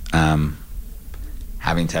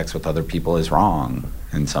having sex with other people is wrong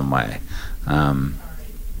in some way.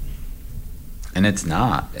 And it's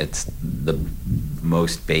not. It's the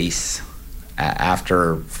most base,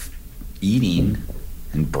 after eating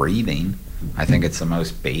and breathing, I think it's the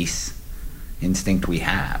most base instinct we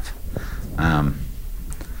have.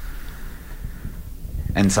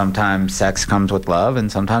 And sometimes sex comes with love and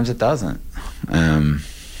sometimes it doesn't.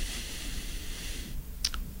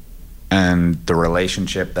 And the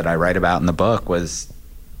relationship that I write about in the book was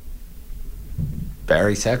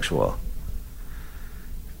very sexual.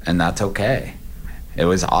 And that's okay. It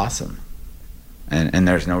was awesome. And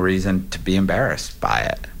there's no reason to be embarrassed by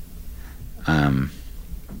it.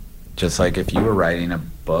 Just like if you were writing a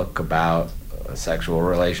book about a sexual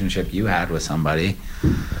relationship you had with somebody,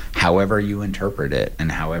 however you interpret it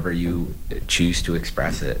and however you choose to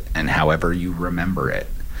express it and however you remember it,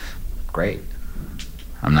 great.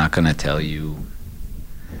 I'm not going to tell you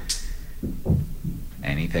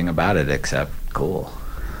anything about it except cool.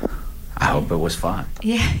 I hope it was fun.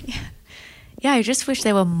 Yeah, I just wish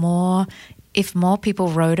there were more. If more people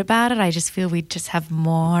wrote about it, I just feel we'd just have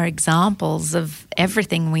more examples of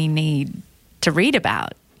everything we need to read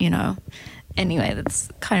about, Anyway, that's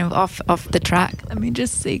kind of off the track. Let me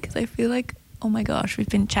just see, because I feel like, oh my gosh, we've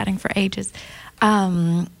been chatting for ages.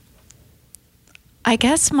 I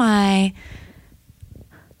guess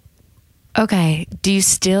okay, do you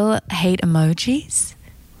still hate emojis?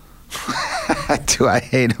 Do I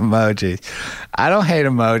hate emojis? I don't hate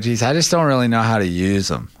emojis. I just don't really know how to use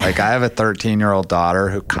them. Like, I have a 13-year-old daughter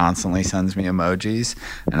who constantly sends me emojis,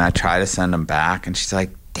 and I try to send them back, and she's like,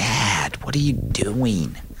 Dad, what are you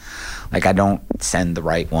doing? Like, I don't send the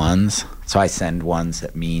right ones, so I send ones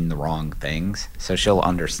that mean the wrong things. So she'll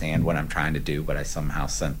understand what I'm trying to do, but I somehow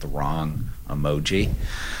sent the wrong emoji.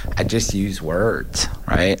 I just use words,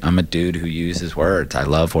 right? I'm a dude who uses words. I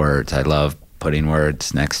love words. I love putting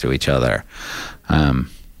words next to each other. And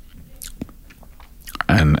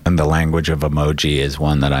the language of emoji is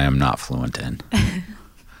one that I am not fluent in.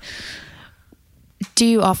 Do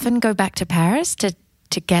you often go back to Paris to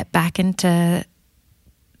get back into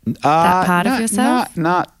that part of yourself?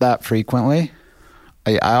 Not that frequently.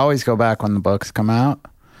 I always go back when the books come out.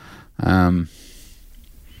 I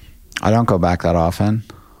don't go back that often.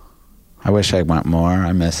 I wish I went more.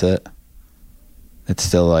 I miss it. It's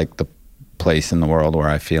still like the place in the world where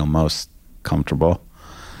I feel most comfortable.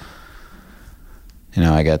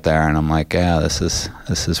 I get there and I'm like, yeah, this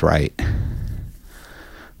is right.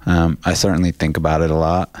 I certainly think about it a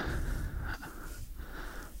lot,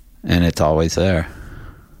 and it's always there.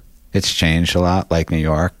 It's changed a lot, like New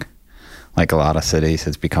York. Like a lot of cities,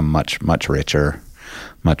 it's become much, much richer,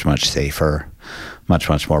 much, much safer, much,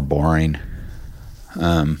 much more boring.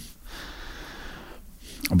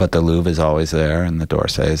 But the Louvre is always there, and the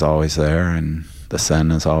d'Orsay is always there, and the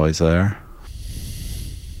Seine is always there.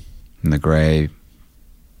 And the gray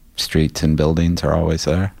streets and buildings are always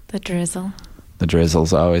there. The drizzle. The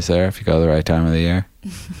drizzle's always there if you go the right time of the year.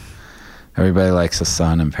 Everybody likes the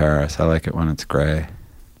sun in Paris. I like it when it's gray.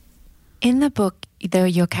 In the book, though,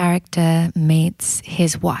 your character meets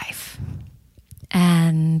his wife.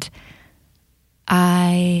 And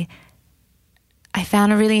I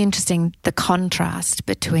found it really interesting, the contrast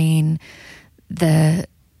between the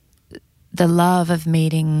love of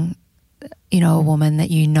meeting, a woman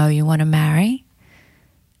that you want to marry,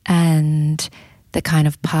 and the kind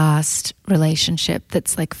of past relationship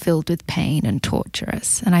that's like filled with pain and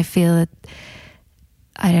torturous. And I feel that,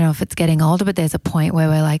 I don't know if it's getting older, but there's a point where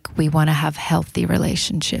we're like, we want to have healthy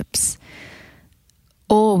relationships.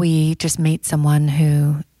 Or we just meet someone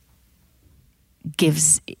who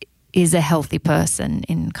is a healthy person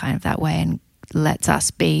in kind of that way and lets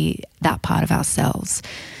us be that part of ourselves.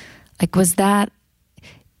 Like, was that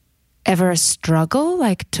ever a struggle,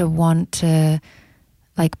 like to want to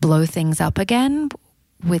like blow things up again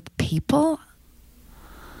with people?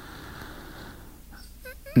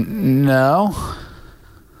 No.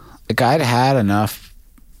 Like, I'd had enough.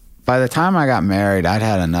 By the time I got married, I'd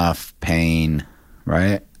had enough pain,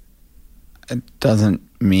 right? It doesn't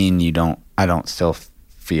mean I don't still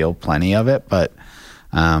feel plenty of it, but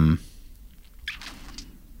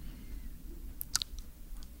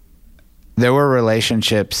there were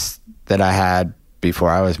relationships that I had before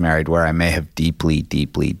I was married where I may have deeply,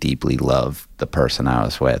 deeply, deeply loved the person I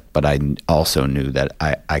was with, but I also knew that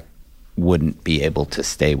I wouldn't be able to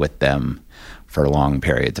stay with them for long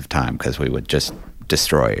periods of time because we would just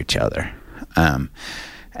destroy each other.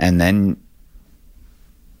 And then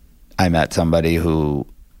I met somebody who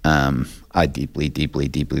I deeply, deeply,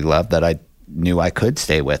 deeply loved that I knew I could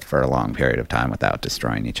stay with for a long period of time without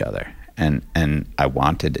destroying each other. And I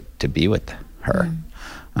wanted to be with her.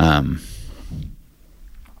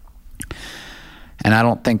 And I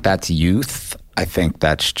don't think that's youth. I think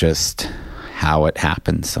that's just how it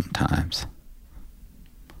happens sometimes.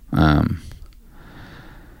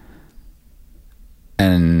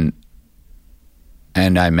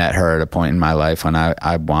 And I met her at a point in my life when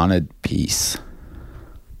I wanted peace.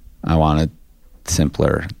 I wanted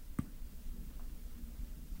simpler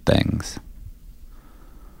things.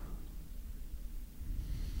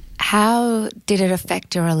 How did it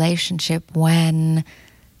affect your relationship when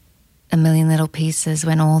A Million Little Pieces,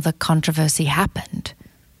 when all the controversy happened?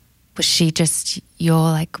 Was she just your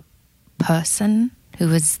like person who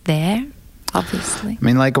was there, obviously? I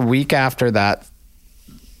mean, like a week after that,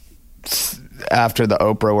 after the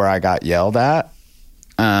Oprah where I got yelled at,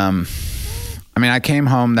 I mean, I came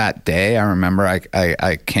home that day. I remember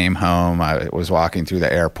I came home, I was walking through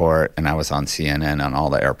the airport, and I was on CNN on all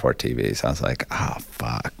the airport TVs. I was like, oh,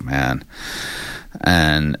 fuck, man.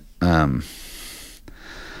 And the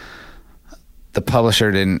publisher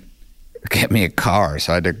didn't get me a car,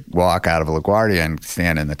 so I had to walk out of LaGuardia and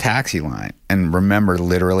stand in the taxi line. And remember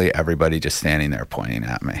literally everybody just standing there pointing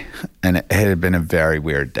at me. And it had been a very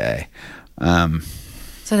weird day. So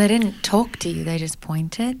they didn't talk to you, they just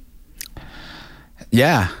pointed?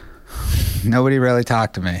 Yeah. Nobody really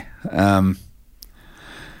talked to me. And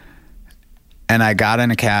I got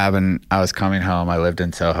in a cab and I was coming home. I lived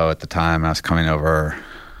in Soho at the time. I was coming over,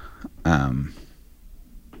 I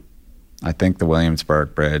think the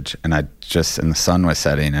Williamsburg Bridge, and and the sun was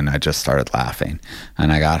setting, and I just started laughing.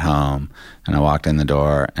 And I got home and I walked in the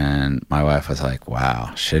door and my wife was like,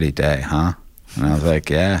 wow, shitty day, huh? And I was like,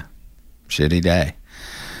 yeah, shitty day.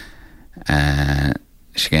 And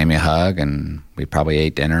she gave me a hug and we probably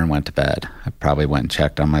ate dinner and went to bed. I probably went and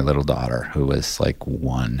checked on my little daughter, who was like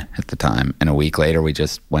 1 at the time. And a week later, we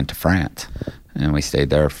just went to France and we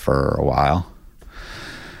stayed there for a while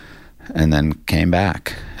and then came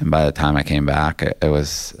back. And by the time I came back, I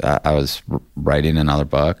was writing another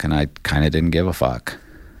book and I kind of didn't give a fuck.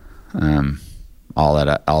 All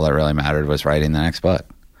that really mattered was writing the next book.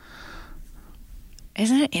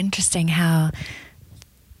 Isn't it interesting how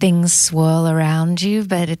things swirl around you,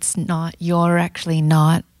 but you're actually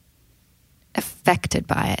not affected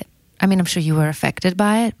by it? I mean, I'm sure you were affected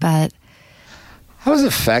by it, but... I was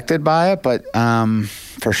affected by it, but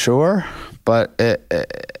for sure. But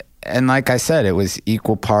and like I said, it was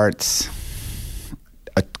equal parts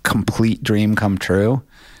a complete dream come true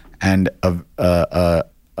and a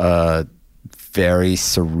very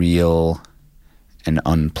surreal and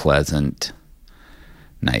unpleasant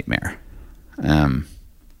nightmare.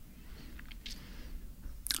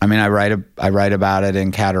 I mean, I write about it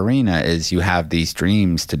in Katerina, is you have these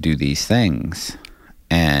dreams to do these things,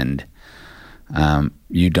 and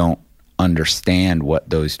you don't understand what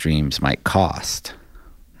those dreams might cost,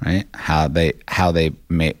 right? How they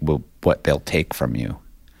what they'll take from you.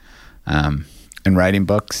 And writing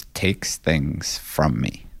books takes things from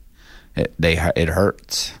me. It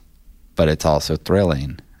hurts, but it's also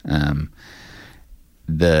thrilling.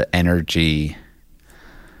 The energy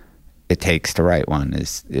it takes to write one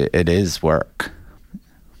is work.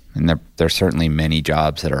 And there's certainly many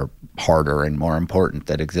jobs that are harder and more important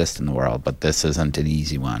that exist in the world, but this isn't an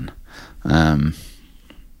easy one.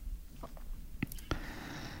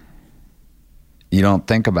 You don't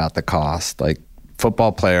think about the cost. Like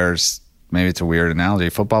football players, maybe it's a weird analogy,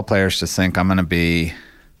 football players just think, I'm going to be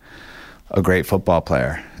a great football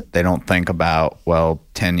player. They don't think about, well,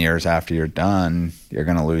 10 years after you're done, you're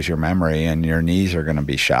going to lose your memory and your knees are going to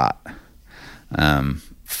be shot.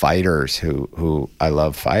 Fighters who I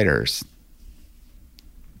love fighters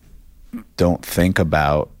don't think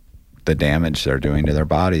about the damage they're doing to their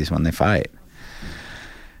bodies when they fight.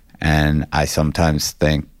 And I sometimes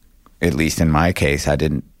think, at least in my case, I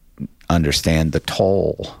didn't understand the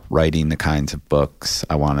toll writing the kinds of books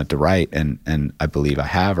I wanted to write, and I believe I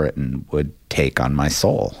have written, would take on my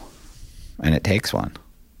soul. And it takes one.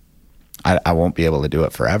 I won't be able to do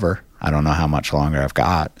it forever. I don't know how much longer I've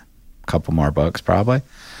got. A couple more books probably.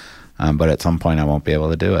 But at some point I won't be able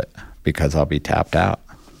to do it because I'll be tapped out.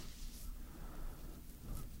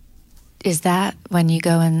 Is that when you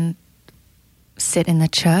go and sit in the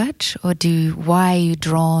church, or why are you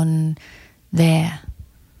drawn there?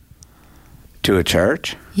 To a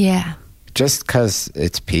church? Yeah. Just because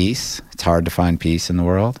it's peace. It's hard to find peace in the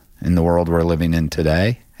world. In the world we're living in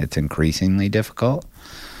today, it's increasingly difficult.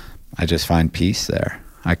 I just find peace there.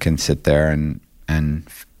 I can sit there and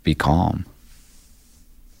be calm.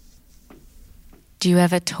 Do you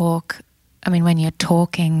ever talk, I mean, when you're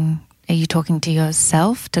talking, are you talking to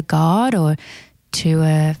yourself, to God, or to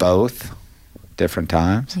a... Both. Different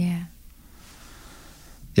times. Yeah.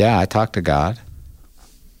 Yeah, I talk to God.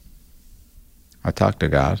 I talk to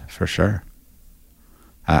God, for sure.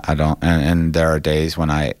 I don't, and there are days when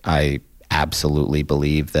I absolutely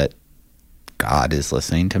believe that God is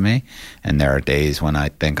listening to me, and there are days when I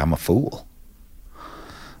think I'm a fool.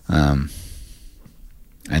 And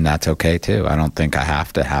that's okay too. I don't think I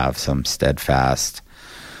have to have some steadfast,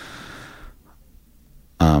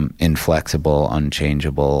 inflexible,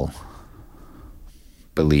 unchangeable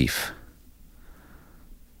belief.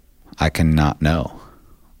 I can not know.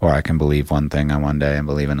 Or I can believe one thing on one day and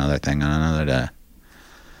believe another thing on another day.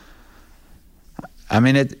 I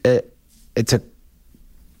mean, it's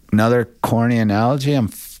another corny analogy. I'm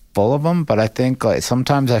full of them, but I think like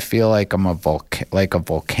sometimes I feel like I'm like a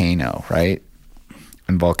volcano, right?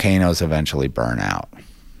 And volcanoes eventually burn out.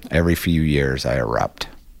 Every few years I erupt,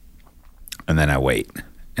 and then I wait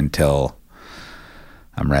until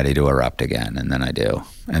I'm ready to erupt again, and then I do.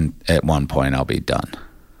 And at one point I'll be done.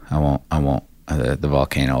 I won't. The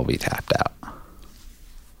volcano will be tapped out.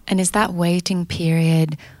 And is that waiting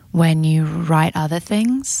period when you write other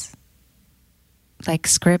things? Like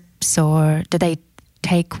scripts, or do they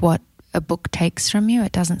take what a book takes from you?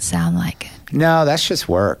 It doesn't sound like it. No, that's just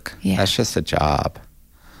work. Yeah. That's just a job.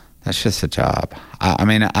 I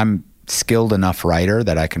mean, I'm skilled enough writer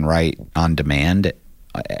that I can write on demand at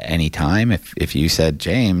any time. If you said,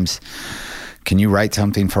 James, can you write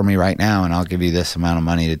something for me right now and I'll give you this amount of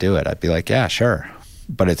money to do it? I'd be like, yeah, sure.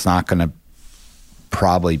 But it's not going to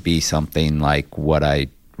probably be something like what I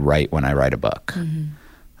write when I write a book.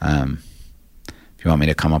 Mm-hmm. If you want me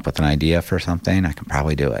to come up with an idea for something, I can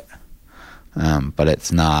probably do it. But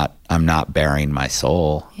it's not, I'm not bearing my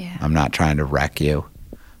soul. Yeah. I'm not trying to wreck you.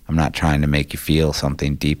 I'm not trying to make you feel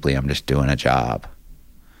something deeply. I'm just doing a job.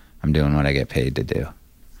 I'm doing what I get paid to do.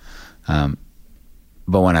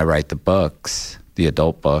 But when I write the books, the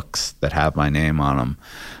adult books that have my name on them,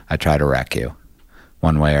 I try to wreck you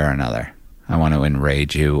one way or another. I want to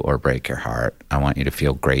enrage you or break your heart. I want you to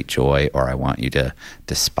feel great joy, or I want you to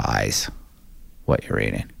despise what you're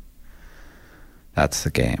reading. That's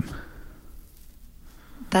the game.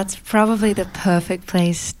 That's probably the perfect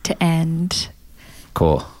place to end.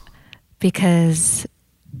 Cool. Because,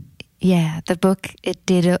 yeah, the book, it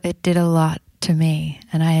did a lot to me,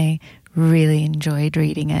 and I really enjoyed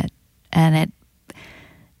reading it, and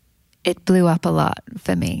it blew up a lot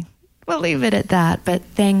for me. We'll leave it at that, but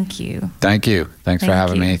thank you. Thank you. Thanks for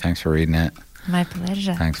having me. Thanks for reading it. My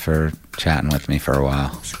pleasure. Thanks for chatting with me for a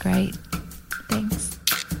while. It's great. Thanks.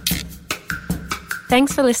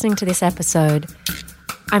 Thanks for listening to this episode.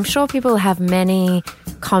 I'm sure people have many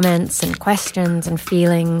comments and questions and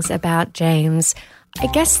feelings about James. I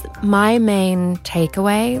guess my main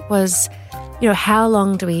takeaway was, how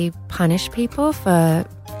long do we punish people for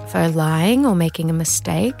lying or making a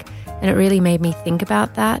mistake? And it really made me think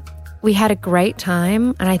about that. We had a great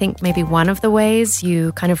time, and I think maybe one of the ways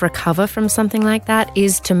you kind of recover from something like that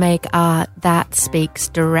is to make art that speaks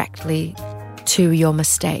directly to your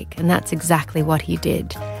mistake, and that's exactly what he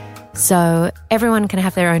did. So everyone can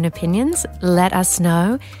have their own opinions. Let us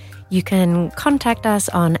know. You can contact us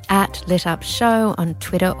on @LitUpShow on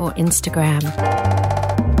Twitter or Instagram.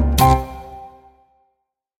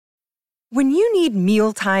 When you need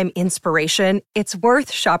mealtime inspiration, it's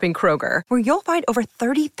worth shopping Kroger, where you'll find over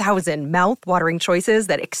 30,000 mouth-watering choices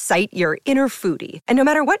that excite your inner foodie. And no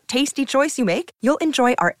matter what tasty choice you make, you'll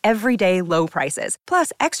enjoy our everyday low prices,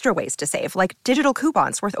 plus extra ways to save, like digital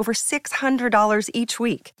coupons worth over $600 each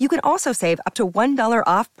week. You can also save up to $1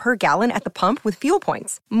 off per gallon at the pump with fuel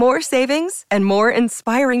points. More savings and more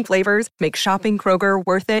inspiring flavors make shopping Kroger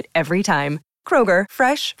worth it every time. Kroger,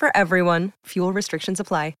 fresh for everyone. Fuel restrictions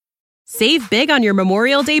apply. Save big on your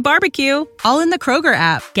Memorial Day barbecue, all in the Kroger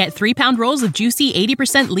app. Get 3-pound rolls of juicy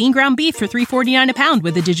 80% lean ground beef for $3.49 a pound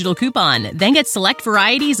with a digital coupon. Then get select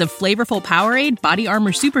varieties of flavorful Powerade, Body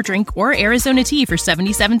Armor Super Drink, or Arizona tea for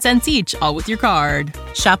 77 cents each, all with your card.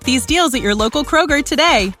 Shop these deals at your local Kroger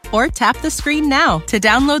today, or tap the screen now to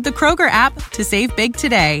download the Kroger app to save big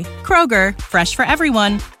today. Kroger, fresh for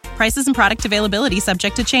everyone. Prices and product availability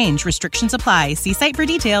subject to change. Restrictions apply. See site for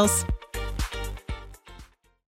details.